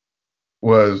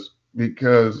was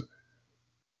because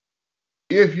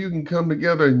if you can come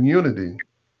together in unity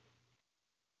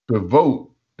to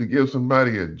vote to give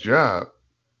somebody a job,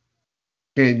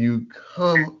 can you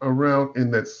come around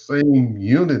in that same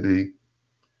unity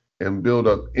and build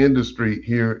up industry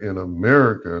here in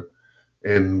America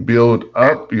and build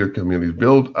up your community,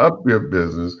 build up your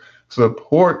business,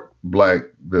 support black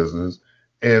business,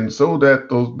 and so that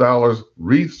those dollars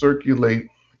recirculate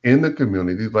in the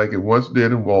communities like it once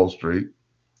did in Wall Street,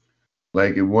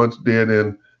 like it once did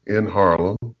in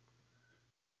Harlem.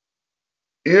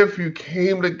 If you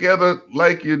came together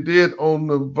like you did on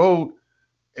the vote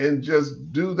and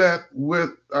just do that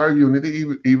with our unity,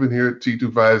 even here at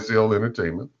T25CL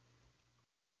Entertainment,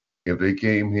 if they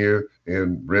came here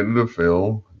and rented a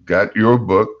film, got your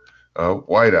book,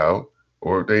 Whiteout,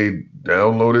 or if they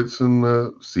downloaded some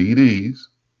CDs,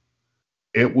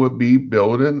 it would be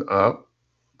building up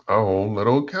our own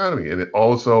little economy. And it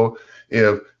also,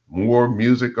 if more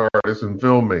music artists and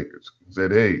filmmakers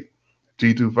said, hey,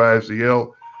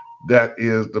 T25CL, that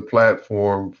is the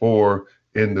platform for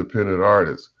independent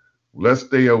artists. Let's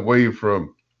stay away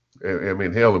from, I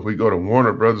mean, hell, if we go to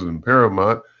Warner Brothers and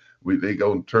Paramount, they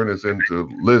gonna turn us into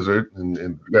lizard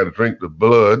and got to drink the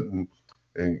blood. And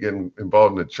and getting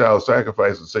involved in the child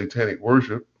sacrifice and satanic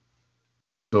worship.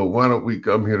 So why don't we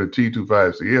come here to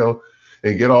T25CL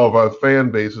and get all of our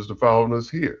fan bases to follow us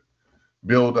here?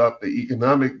 Build up the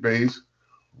economic base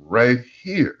right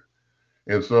here.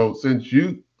 And so since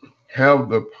you have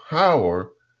the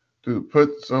power to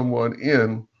put someone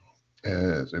in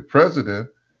as a president,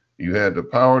 you had the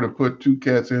power to put two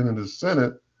cats in the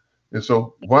Senate. And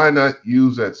so why not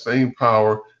use that same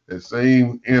power, that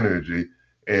same energy,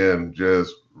 and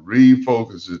just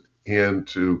refocus it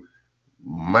into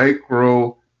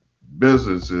micro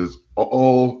businesses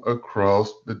all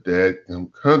across the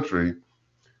dadgum country?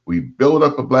 We build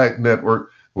up a black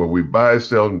network where we buy,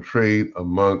 sell, and trade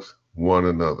amongst one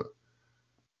another.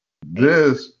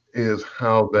 This is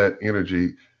how that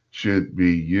energy should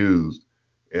be used.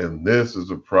 And this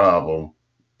is a problem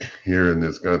here in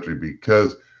this country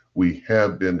because we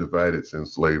have been divided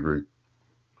since slavery.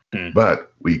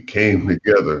 But we came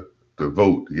together to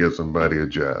vote to give somebody a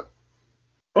job.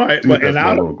 All right, See, but that's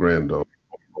my little granddaughter.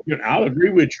 I'll agree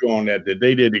with you on that. That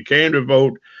they came to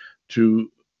vote to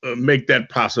make that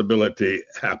possibility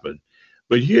happen.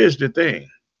 But here's the thing: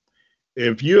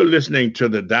 if you're listening to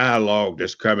the dialogue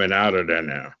that's coming out of there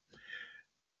now,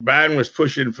 Biden was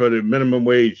pushing for the minimum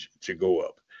wage to go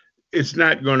up. It's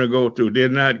not going to go through. They're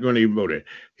not going to even vote it.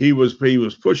 He was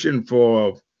pushing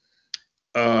for.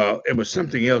 It was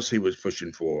something else he was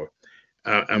pushing for.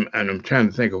 I'm trying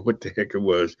to think of what the heck it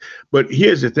was. But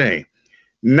here's the thing: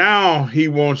 now he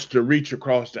wants to reach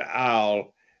across the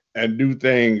aisle and do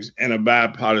things in a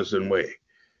bipartisan way.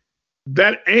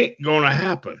 That ain't going to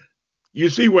happen. You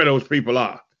see where those people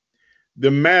are.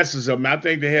 The masses of them, I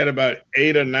think they had about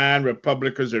 8 or 9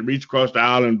 Republicans that reached across the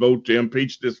aisle and vote to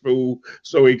impeach this fool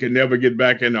so he can never get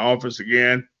back in the office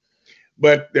again.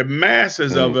 But the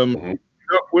masses of them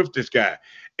up with this guy.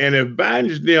 And if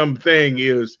Biden's damn thing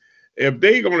is, if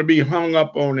they're going to be hung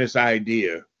up on this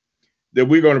idea that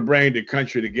we're going to bring the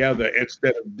country together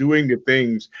instead of doing the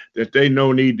things that they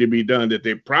know need to be done, that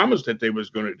they promised that they was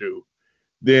going to do,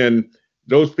 then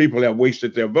those people have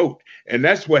wasted their vote. And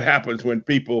that's what happens when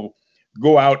people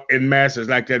go out in masses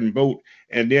like that and vote.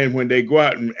 And then when they go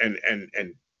out and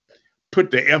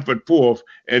put the effort forth,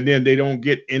 and then they don't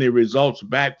get any results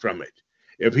back from it.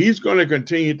 If he's going to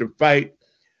continue to fight,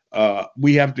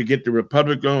 we have to get the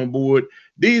Republicans on board.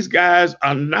 These guys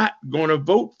are not going to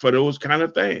vote for those kind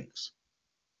of things.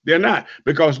 They're not,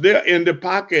 because they're in the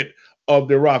pocket of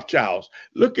the Rothschilds.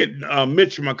 Look at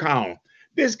Mitch McConnell.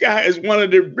 This guy is one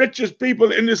of the richest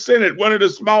people in the Senate, one of the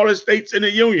smallest states in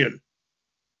the union.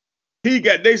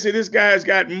 They say this guy's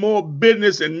got more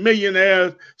business and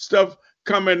millionaire stuff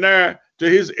coming there to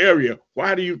his area.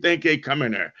 Why do you think they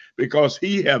coming there? Because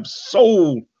he have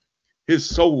sold his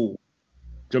soul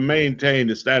to maintain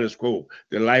the status quo,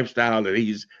 the lifestyle that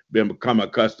he's become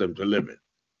accustomed to living.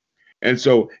 And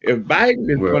so if Biden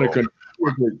is going to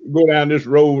continue to go down this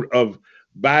road of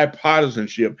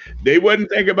bipartisanship, they wouldn't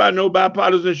think about no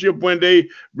bipartisanship when they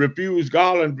refused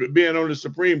Garland being on the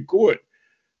Supreme Court.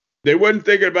 They wasn't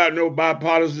thinking about no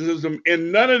bipartisanism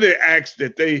in none of the acts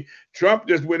that Trump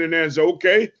just went in there and said,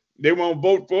 okay, they won't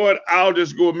vote for it. I'll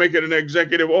just go make it an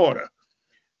executive order.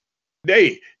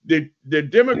 The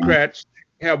Democrats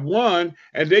have won,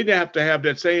 and they have to have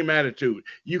that same attitude.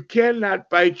 You cannot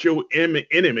fight your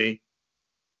enemy,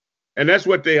 and that's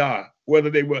what they are, whether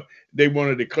they want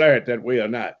to declare it that way or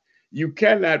not. You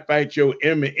cannot fight your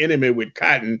enemy with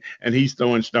cotton, and he's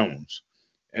throwing stones.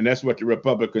 And that's what the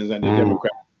Republicans and the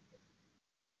Democrats.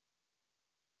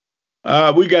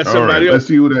 We got somebody else. Let's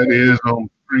see who that is on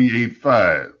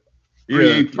 385.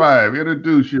 385,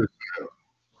 introduce yourself.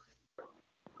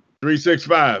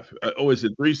 365. Is it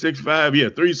 365? Yeah,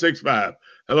 365.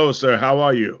 Hello, sir. How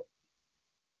are you?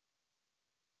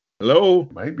 Hello?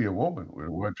 Might be a woman.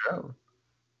 Watch out.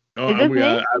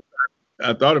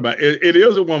 I thought about it. It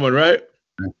is a woman, right?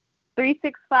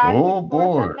 365. Oh,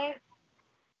 boy.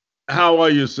 How are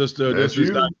you, sister? That's this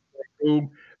is Dr. Coob,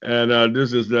 and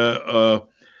this is the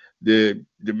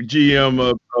GM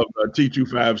of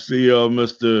T25CL,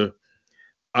 Mr.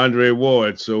 Andre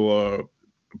Ward. So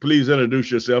please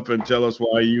introduce yourself and tell us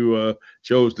why you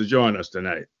chose to join us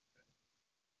tonight.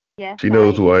 Yes, she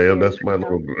knows who I am. That's my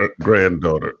little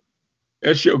granddaughter.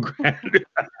 That's your granddaughter.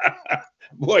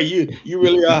 Boy, you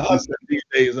really are hustling these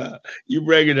days. Huh? You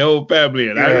bringing the whole family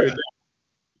in. Yeah. I heard that.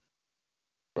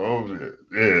 Oh,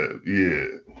 yeah.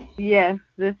 Yes,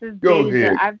 this is Go Deja.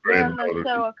 ahead, I've been on the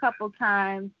show a couple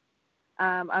times.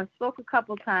 I've spoke a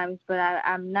couple times, but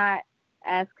I'm not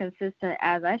as consistent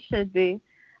as I should be.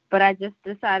 But I just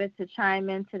decided to chime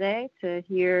in today to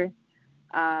hear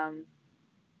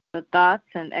the thoughts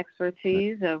and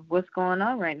expertise of what's going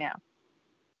on right now.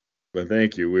 Well,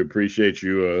 thank you. We appreciate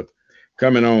you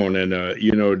coming on. And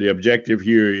the objective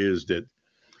here is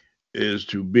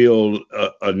to build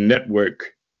a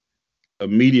network, a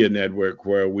media network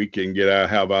where we can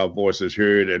have our voices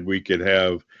heard, and we can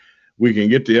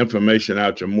get the information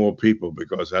out to more people,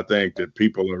 because I think that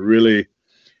people are really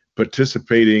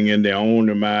participating in their own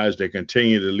demise. They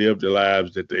continue to live the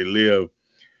lives that they live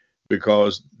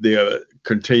because they're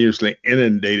continuously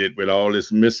inundated with all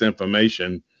this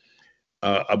misinformation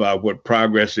about what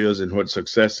progress is and what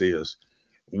success is.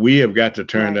 We have got to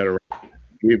turn Right. that around.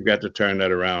 We've got to turn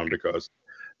that around, because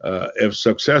if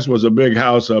success was a big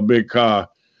house or a big car,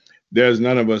 there's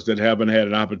none of us that haven't had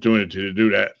an opportunity to do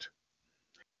that.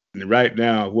 And right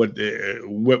now,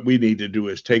 what we need to do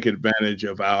is take advantage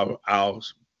of our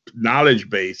knowledge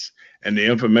base and the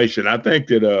information. I think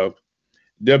that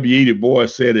W. E. Du Bois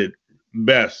said it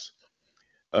best.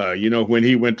 When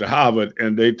he went to Harvard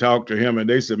and they talked to him and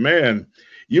they said, "Man,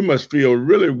 you must feel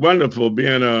really wonderful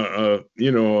being a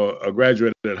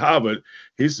graduate at Harvard."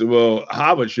 He said, "Well,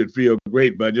 Harvard should feel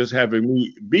great by just having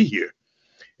me be here."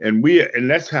 And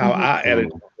that's how Mhm. our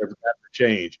attitude has got to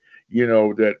change.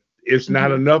 That it's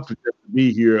not Mhm. enough to just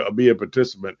be here or be a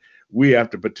participant. We have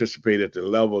to participate at the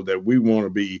level that we want to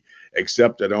be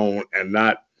accepted on, and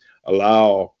not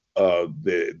allow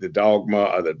the dogma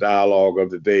or the dialogue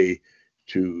of the day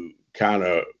to kind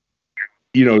of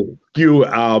skew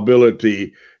our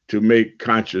ability to make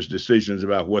conscious decisions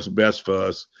about what's best for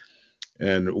us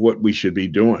and what we should be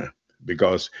doing,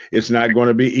 because it's not going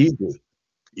to be easy.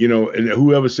 And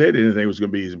whoever said anything was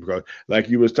going to be easy, because like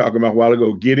you was talking about a while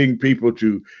ago, getting people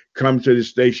to come to the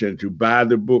station, to buy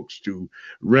the books, to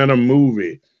rent a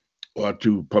movie, or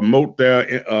to promote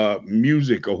their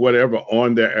music or whatever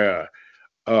on their air.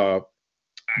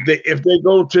 If they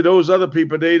go to those other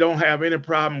people, they don't have any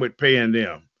problem with paying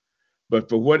them. But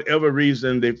for whatever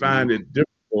reason, they find it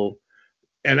difficult.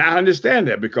 And I understand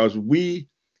that, because we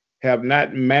have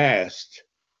not masked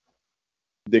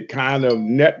the kind of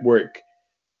network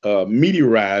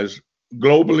meteorized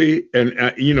globally, and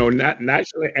not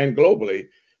nationally and globally.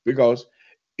 Because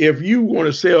if you want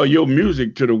to sell your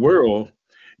music to the world,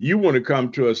 you want to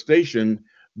come to a station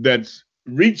that's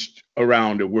reached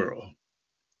around the world.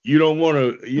 You don't want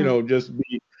to Mm. just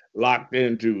be locked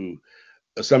into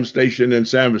some station in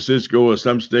San Francisco or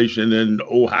some station in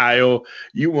Ohio.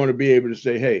 You want to be able to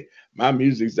say, "Hey, my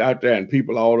music's out there, and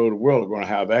people all over the world are going to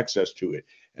have access to it."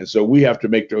 And so we have to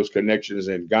make those connections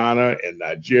in Ghana and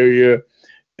Nigeria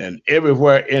and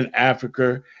everywhere in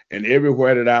Africa, and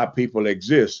everywhere that our people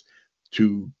exist,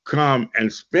 to come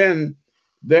and spend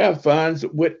their funds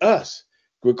with us,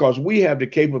 because we have the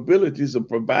capabilities of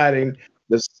providing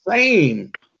the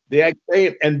same, the exact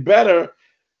same and better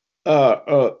uh,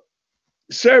 uh,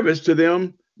 service to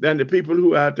them than the people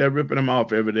who are out there ripping them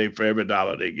off every day for every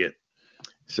dollar they get.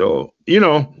 So,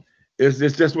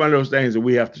 it's just one of those things that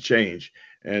we have to change.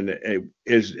 And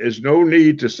it's no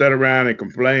need to sit around and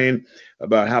complain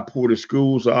about how poor the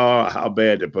schools are, how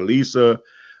bad the police are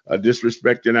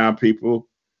disrespecting our people.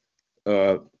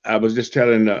 I was just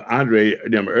telling Andre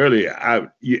them earlier. I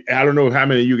don't know how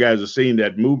many of you guys have seen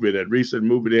that movie, that recent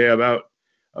movie they have out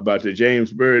about the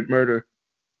James Byrd murder.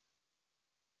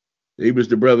 He was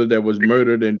the brother that was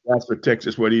murdered in Jasper,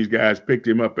 Texas, where these guys picked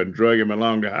him up and drug him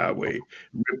along the highway,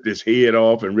 ripped his head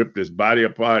off and ripped his body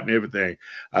apart and everything.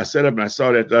 I sat up and I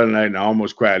saw that the other night and I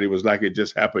almost cried. It was like it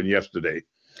just happened yesterday.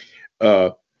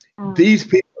 Uh, Mm. these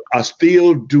people are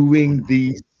still doing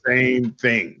these same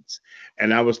things.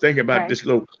 And I was thinking about Right. this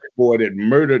little boy that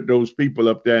murdered those people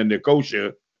up there in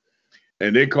Nicosia,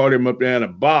 and they caught him up there in a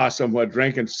bar somewhere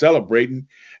drinking, celebrating,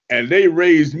 and they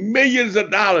raised millions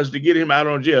of dollars to get him out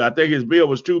on jail. I think his bill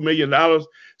was $2 million.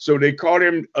 So they caught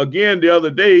him again the other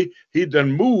day. He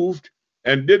done moved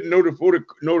and didn't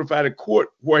notify the court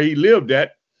where he lived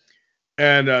at.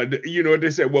 And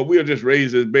they said, "Well, we'll just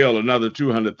raise his bail another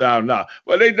 $200,000."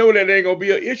 Well, they know that ain't gonna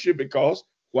be an issue, because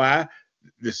why?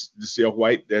 There's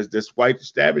this white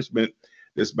establishment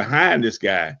that's behind this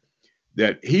guy,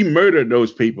 that he murdered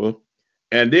those people,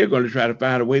 and they're going to try to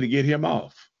find a way to get him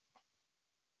off.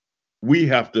 We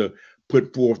have to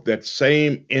put forth that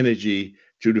same energy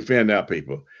to defend our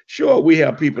people. Sure, we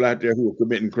have people out there who are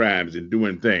committing crimes and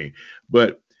doing things,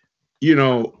 but you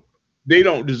know, they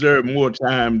don't deserve more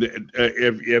time.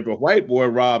 If a white boy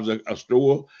robs a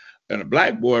store and a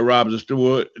black boy robs a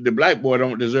store, the black boy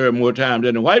don't deserve more time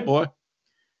than the white boy.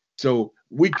 So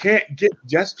we can't get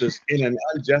justice in an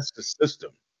unjust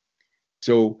system.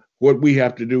 So what we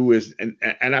have to do is, and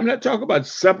I'm not talking about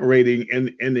separating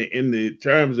in the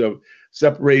terms of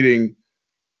separating,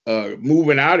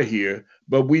 moving out of here,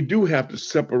 But we do have to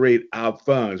separate our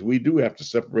funds. We do have to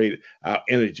separate our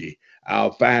energy,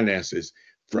 our finances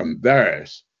from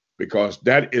theirs, because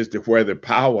that is where the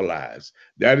power lies.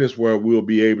 That is where we'll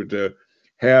be able to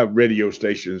have radio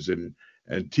stations and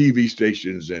TV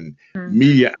stations and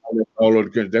media outlets all over the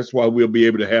country. That's why we'll be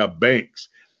able to have banks.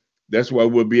 That's why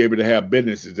we'll be able to have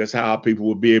businesses. That's how people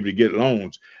will be able to get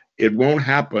loans. It won't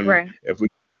happen Right. if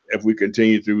we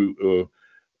continue to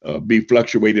be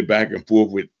fluctuated back and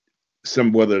forth with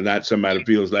whether or not somebody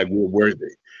feels like we're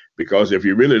worthy. Because if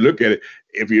you really look at it,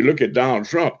 if you look at Donald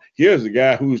Trump, here's a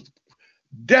guy who's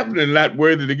definitely not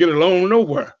worthy to get a loan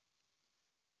nowhere.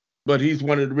 But he's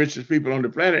one of the richest people on the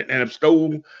planet and have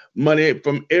stolen money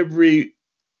from every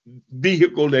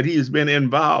vehicle that he has been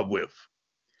involved with.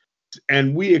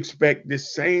 And we expect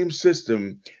this same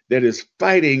system that is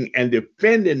fighting and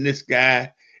defending this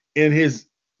guy in his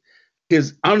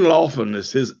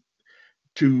unlawfulness, his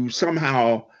to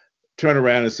somehow turn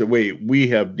around and say, wait, we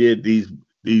have did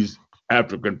these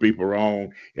African people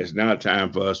wrong. It's now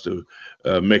time for us to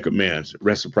make amends.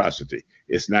 Reciprocity.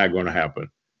 It's not going to happen.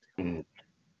 Mhm.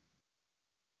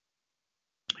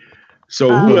 So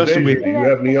who So, else do we? Deja, do you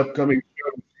have any upcoming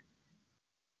shows?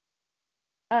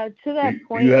 To Do that do you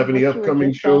point have of any what you were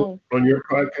upcoming just shows saying, on your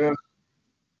podcast?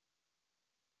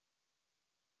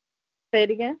 say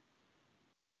it again.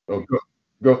 Oh,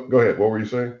 go ahead. What were you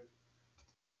saying?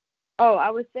 Oh,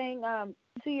 I was saying,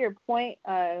 to your point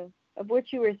of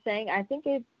what you were saying, I think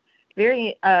it's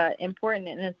very important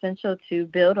and essential to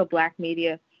build a Black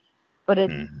media, but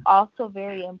it's also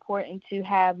very important to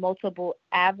have multiple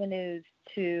avenues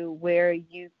to where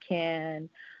you can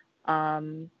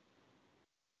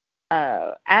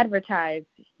advertise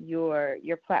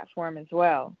your platform as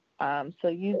well. So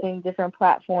using different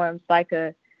platforms like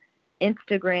a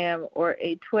Instagram or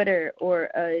a Twitter or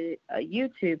a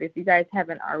YouTube, if you guys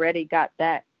haven't already got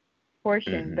that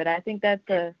portion. But I think that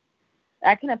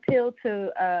can appeal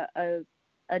to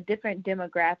a different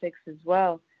demographics as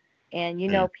well. And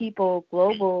people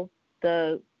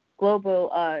the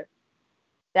global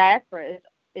diaspora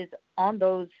is on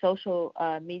those social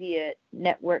media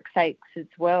network sites as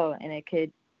well, and it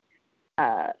could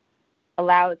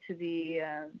allow it to be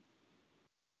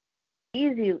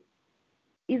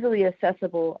easily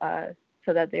accessible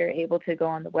so that they're able to go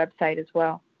on the website as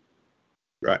well.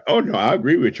 Right. Oh no, I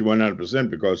agree with you 100%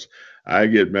 because I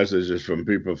get messages from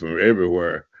people from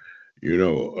everywhere.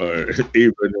 Even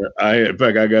in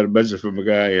fact, I got a message from a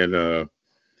guy in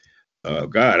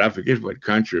God, I forget what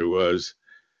country it was,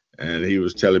 and he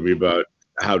was telling me about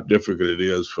how difficult it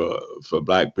is for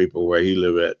Black people where he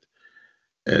live at,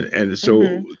 and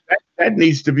so that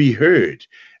needs to be heard,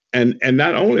 and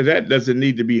not only that does it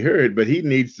need to be heard, but he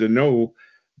needs to know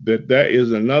that there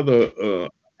is another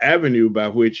avenue by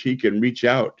which he can reach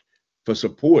out for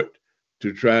support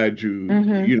to try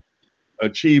to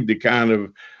achieve the kind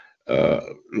of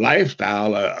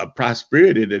lifestyle, a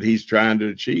prosperity that he's trying to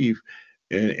achieve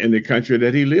in the country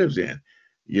that he lives in,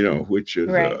 which is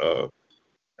Right.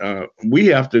 we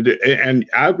have to do, and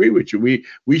I agree with you.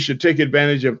 We should take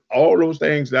advantage of all those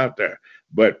things out there.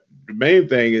 But the main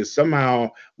thing is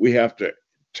somehow we have to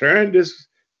turn this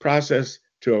process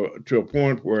to a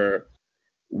point where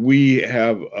we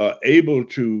have able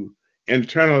to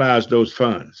internalize those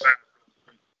funds,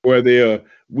 where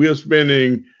we're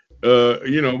spending.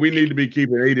 We need to be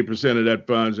keeping 80% of that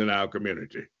funds in our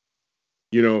community.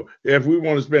 If we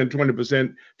want to spend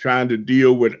 20% trying to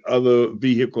deal with other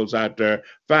vehicles out there,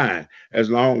 fine, as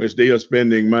long as they are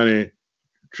spending money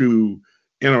to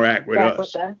interact with Back with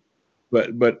us. that.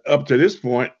 But up to this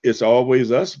point, it's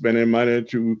always us spending money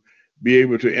to be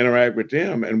able to interact with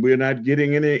them, and we're not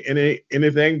getting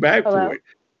anything back Hello? for it.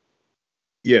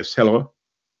 Yes, hello,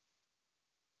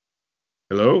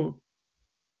 hello.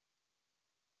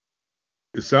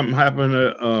 Did something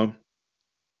happen?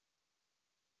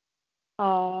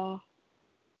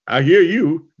 I hear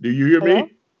you. Do you hear Hello?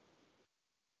 me?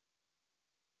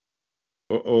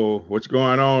 Uh-oh, what's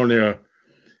going on there?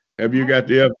 Have you got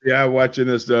the FBI watching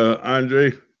us,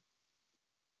 Andre?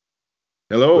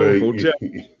 Hello, Well, hotel.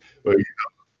 well,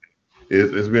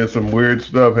 it's been some weird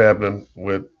stuff happening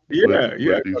with Yeah.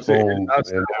 these 'Cause phones, our and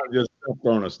sound just stepped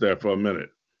on us there for a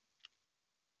minute.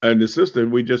 And the sister,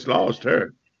 we just lost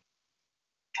her.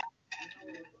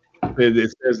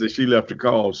 It says that she left a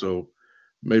call, so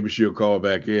maybe she'll call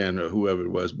back in or whoever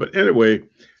it was. But anyway,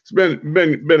 it's been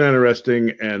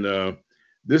interesting, and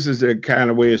this is the kind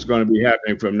of way it's going to be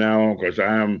happening from now on. Because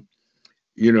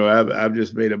I've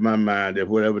just made up my mind that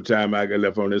whatever time I got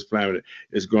left on this planet,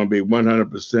 it's going to be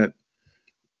 100%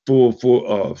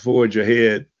 forge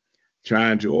ahead,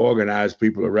 trying to organize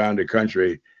people around the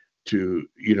country to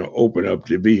open up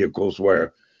the vehicles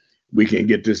where we can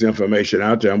get this information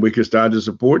out there and we can start to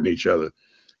supporting each other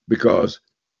because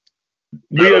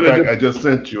we Matter are of fact, the. I just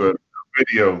sent you a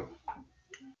video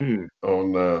Hmm.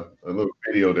 on a little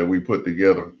video that we put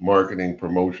together, marketing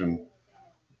promotion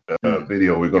Hmm.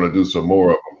 video. We're going to do some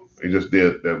more of them. We just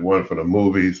did that one for the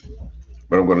movies,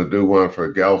 but I'm going to do one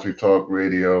for Galaxy Talk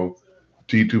Radio,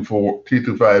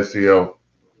 T25CL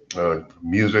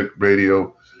music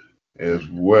radio as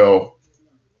well.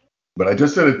 But I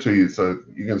just sent it to you so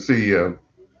you can see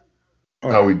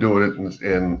how we do it,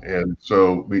 and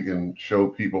so we can show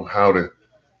people how to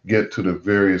get to the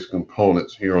various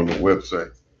components here on the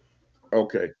website.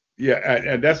 Okay. Yeah,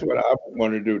 and that's what I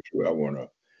want to do too. I want to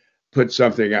put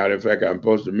something out. In fact, I'm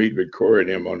supposed to meet with Corey and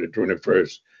him on the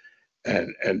 21st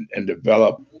and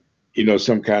develop,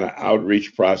 some kind of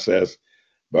outreach process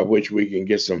by which we can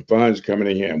get some funds coming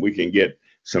in here and we can get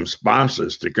some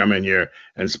sponsors to come in here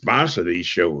and sponsor these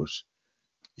shows,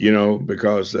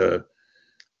 because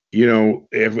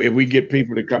if we get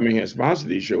people to come in here and sponsor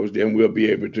these shows, then we'll be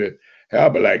able to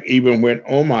help it. Like even when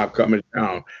Omar comes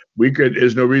down,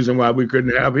 there's no reason why we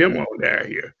couldn't have him on there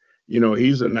here.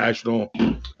 He's a national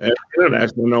and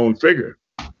international known figure,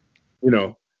 and we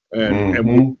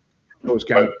Mm-hmm. those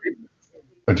kind of people.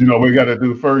 But what we got to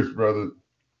do first, brother,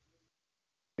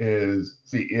 is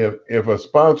see if a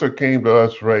sponsor came to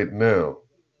us right now,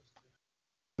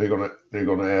 they're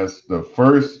gonna ask the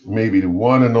first, maybe the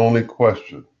one and only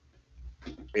question.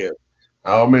 Yeah,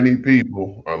 How many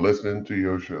people are listening to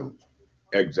your shows?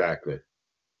 exactly.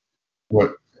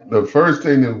 What the first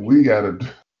thing that we gotta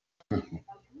do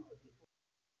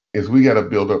is we gotta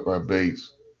build up our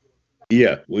base.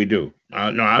 Yeah, we do.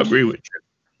 No, I agree with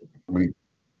you. We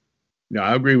No,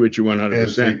 I agree with you and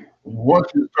 100%. see once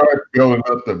you start building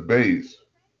up the base,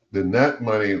 then that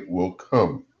money will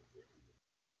come.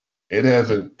 It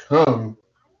hasn't come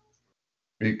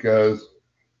because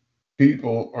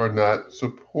people are not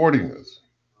supporting us.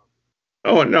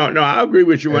 Oh no, I agree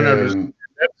with you 100%. And,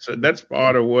 That's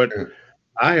part of what and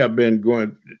I have been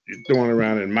throwing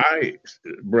around in my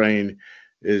brain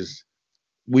is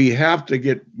we have to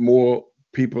get more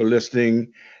people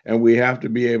listening, and we have to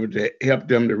be able to help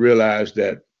them to realize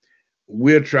that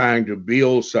we're trying to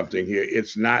build something here.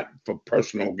 It's not for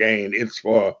personal gain; it's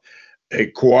for a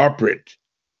corporate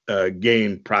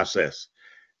gain process.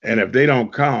 And if they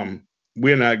don't come,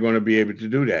 we're not going to be able to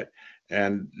do that.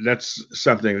 And that's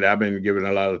something that I've been giving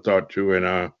a lot of thought to,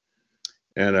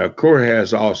 and Corey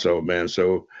has also, man.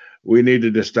 So we need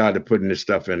to just start putting this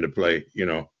stuff into play.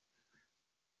 yeah,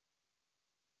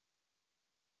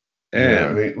 I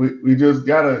And mean, we just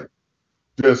gotta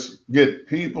just get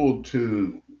people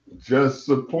to just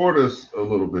support us a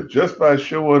little bit just by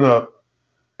showing up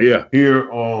yeah, here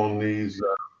on these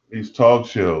talk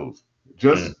shows. mm,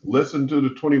 Just listen to the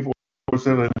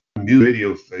 24/7 music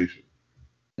radio station.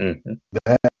 mhm,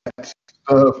 That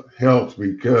stuff helps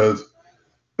because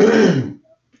the,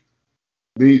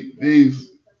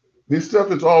 these this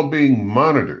stuff is all being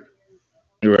monitored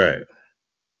right,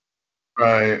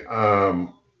 by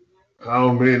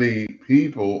how many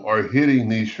people are hitting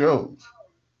these shows.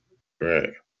 right,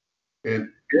 And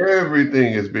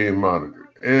everything is being monitored.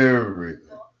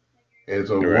 Everything. And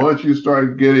so right, once you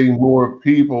start getting more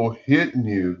people hitting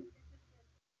you,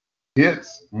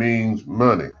 hits means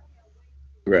money.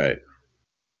 right.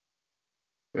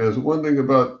 There's one thing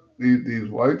about these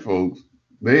white folks,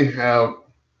 they have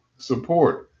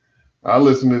support. I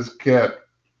listen to this cat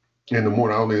in the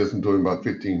morning. I only listen to him about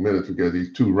 15 minutes because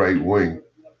he's too right wing.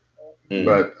 Mm,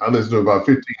 But I listen to him about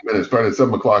 15 minutes, starting at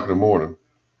 7 o'clock in the morning.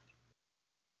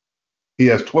 He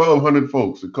has 1,200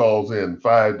 folks that calls in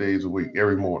 5 days a week,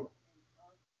 every morning.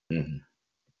 mm,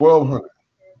 1,200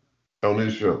 on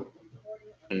this show.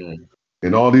 mm,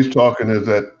 And all he's talking is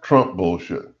that Trump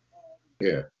bullshit.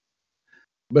 yeah.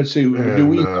 But see, do And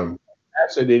we have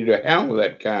capacity to handle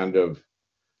that kind of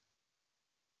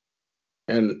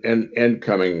and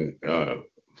incoming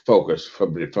focus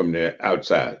from the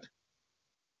outside?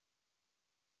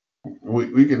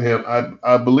 we can have,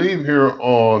 I believe here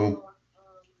on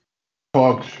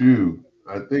Talk Shoe,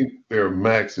 I think their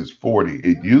max is 40.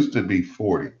 It used to be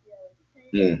 40.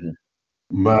 Hmm.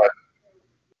 But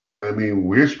I mean,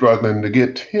 we're struggling to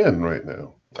get 10 right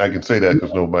now. I can say that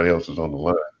because nobody else is on the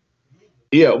line.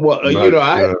 Yeah, well, But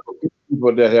I have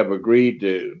people that have agreed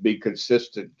to be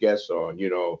consistent guests on,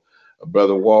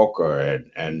 Brother Walker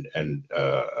and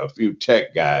a few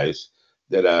tech guys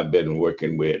that I've been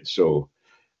working with. So,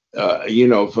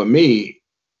 for me,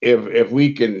 if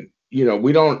we can,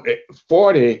 we don't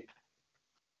 40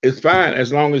 is fine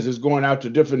as long as it's going out to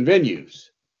different venues.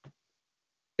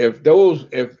 If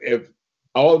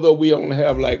although we only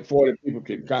have like 40 people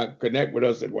can connect with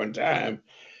us at one time,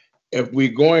 if we're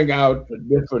going out to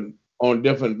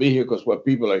different vehicles where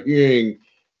people are hearing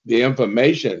the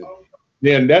information,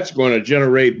 then that's going to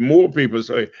generate more people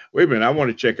say, wait a minute, I want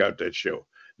to check out that show.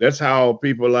 That's how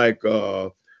people like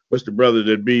what's the brother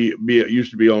that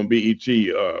used to be on BET,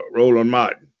 Roland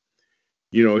Martin.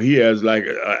 He has like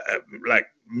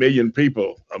million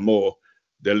people or more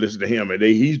that listen to him, and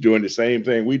he's doing the same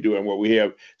thing we do, and where we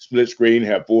have split screen,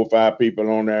 have 4 or 5 people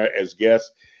on there as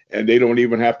guests, and they don't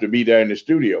even have to be there in the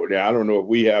studio. Now, I don't know if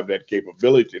we have that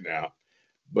capability now,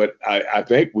 but I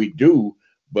think we do.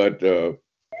 But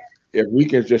if we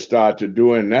can just start to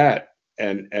doing that,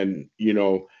 and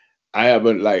I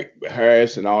haven't like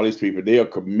Harris and all these people, they are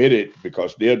committed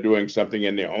because they're doing something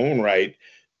in their own right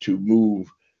to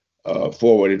move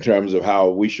forward in terms of how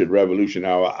we should revolution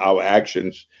our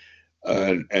actions,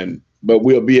 but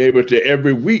we'll be able to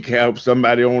every week have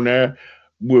somebody on there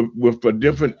with a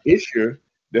different issue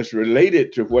that's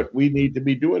related to what we need to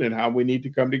be doing and how we need to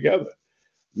come together.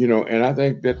 And I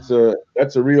think that's a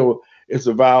real, it's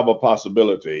a viable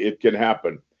possibility. It can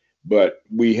happen, but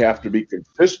we have to be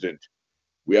consistent.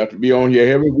 We have to be on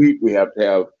here every week. We have to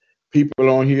have people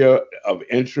on here of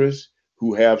interest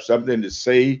who have something to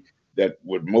say that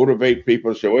would motivate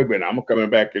people to say, wait a minute, I'm coming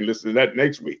back and listen to that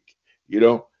next week,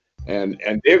 and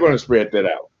they're going to spread that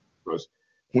out. Because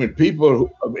when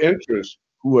people of interest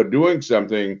who are doing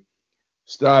something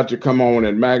start to come on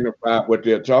and magnify what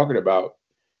they're talking about,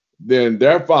 then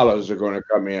their followers are going to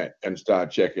come in and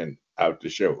start checking out the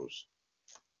shows.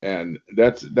 And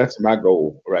that's my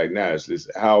goal right now is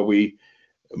how we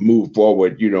move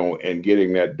forward, and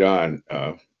getting that done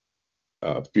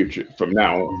future from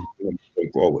now on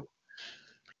going forward.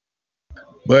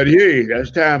 But yeah,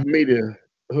 that's time for me to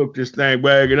hook this thing,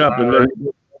 wag it up, and let it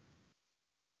go.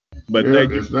 But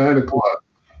thank it's 9 o'clock.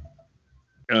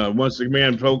 Once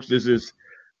again, folks, this is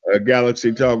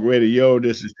Galaxy Talk Radio.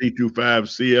 This is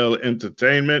T25CL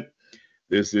Entertainment.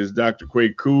 This is Dr.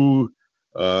 Quay Cool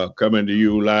coming to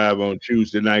you live on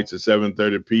Tuesday nights at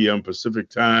 7:30 p.m. Pacific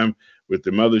time with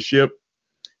the Mothership.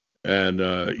 And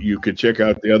you can check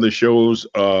out the other shows.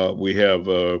 We have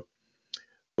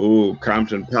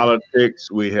Compton Politics.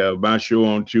 We have my show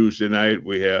on Tuesday night.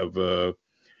 We have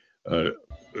Brother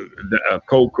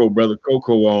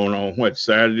Coco on what,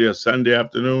 Saturday or Sunday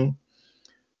afternoon?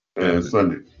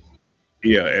 Sunday.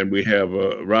 Yeah, and we have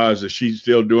Roz. She's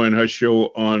still doing her show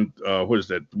on what is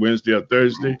that, Wednesday or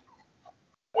Thursday?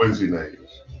 Wednesday night.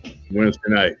 Wednesday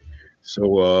night.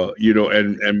 So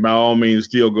and by all means,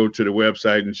 still go to the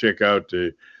website and check out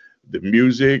the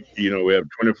music. We have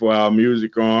 24-hour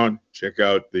music on. Check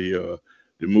out the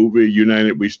movie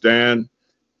United We Stand,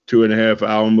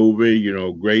 2.5-hour movie.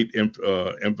 Great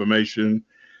information.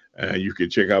 You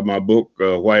can check out my book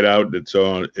Whiteout. It's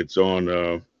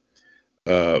on.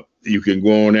 You can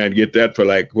go on there and get that for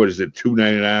like, what is it,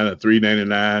 $2.99 or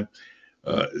 $3.99.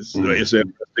 It's an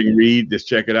interesting read. Just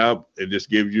check it out. It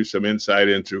just gives you some insight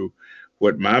into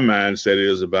what my mindset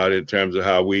is about it in terms of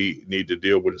how we need to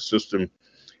deal with a system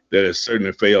that has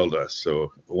certainly failed us.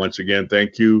 So once again,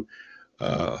 thank you,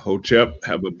 Hotep.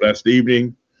 Have a blessed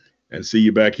evening, and see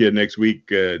you back here next week,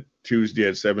 Tuesday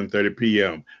at 7:30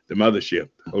 p.m. The Mothership.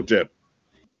 Hotep.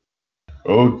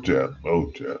 Hotep.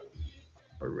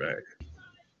 All right.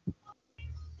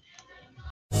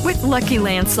 With Lucky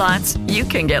Land Slots, you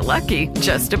can get lucky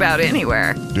just about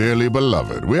anywhere. Dearly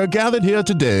beloved, we are gathered here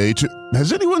today to...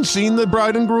 Has anyone seen the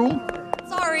bride and groom?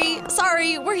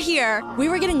 Sorry, we're here. We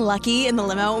were getting lucky in the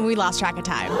limo and we lost track of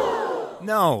time.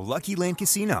 No, Lucky Land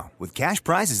Casino, with cash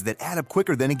prizes that add up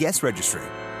quicker than a guest registry.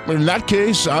 In that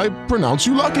case, I pronounce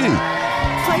you lucky.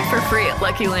 Play for free at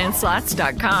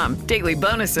LuckyLandSlots.com. Daily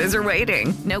bonuses are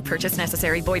waiting. No purchase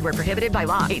necessary. Void where prohibited by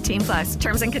law. 18+.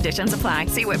 Terms and conditions apply.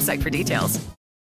 See website for details.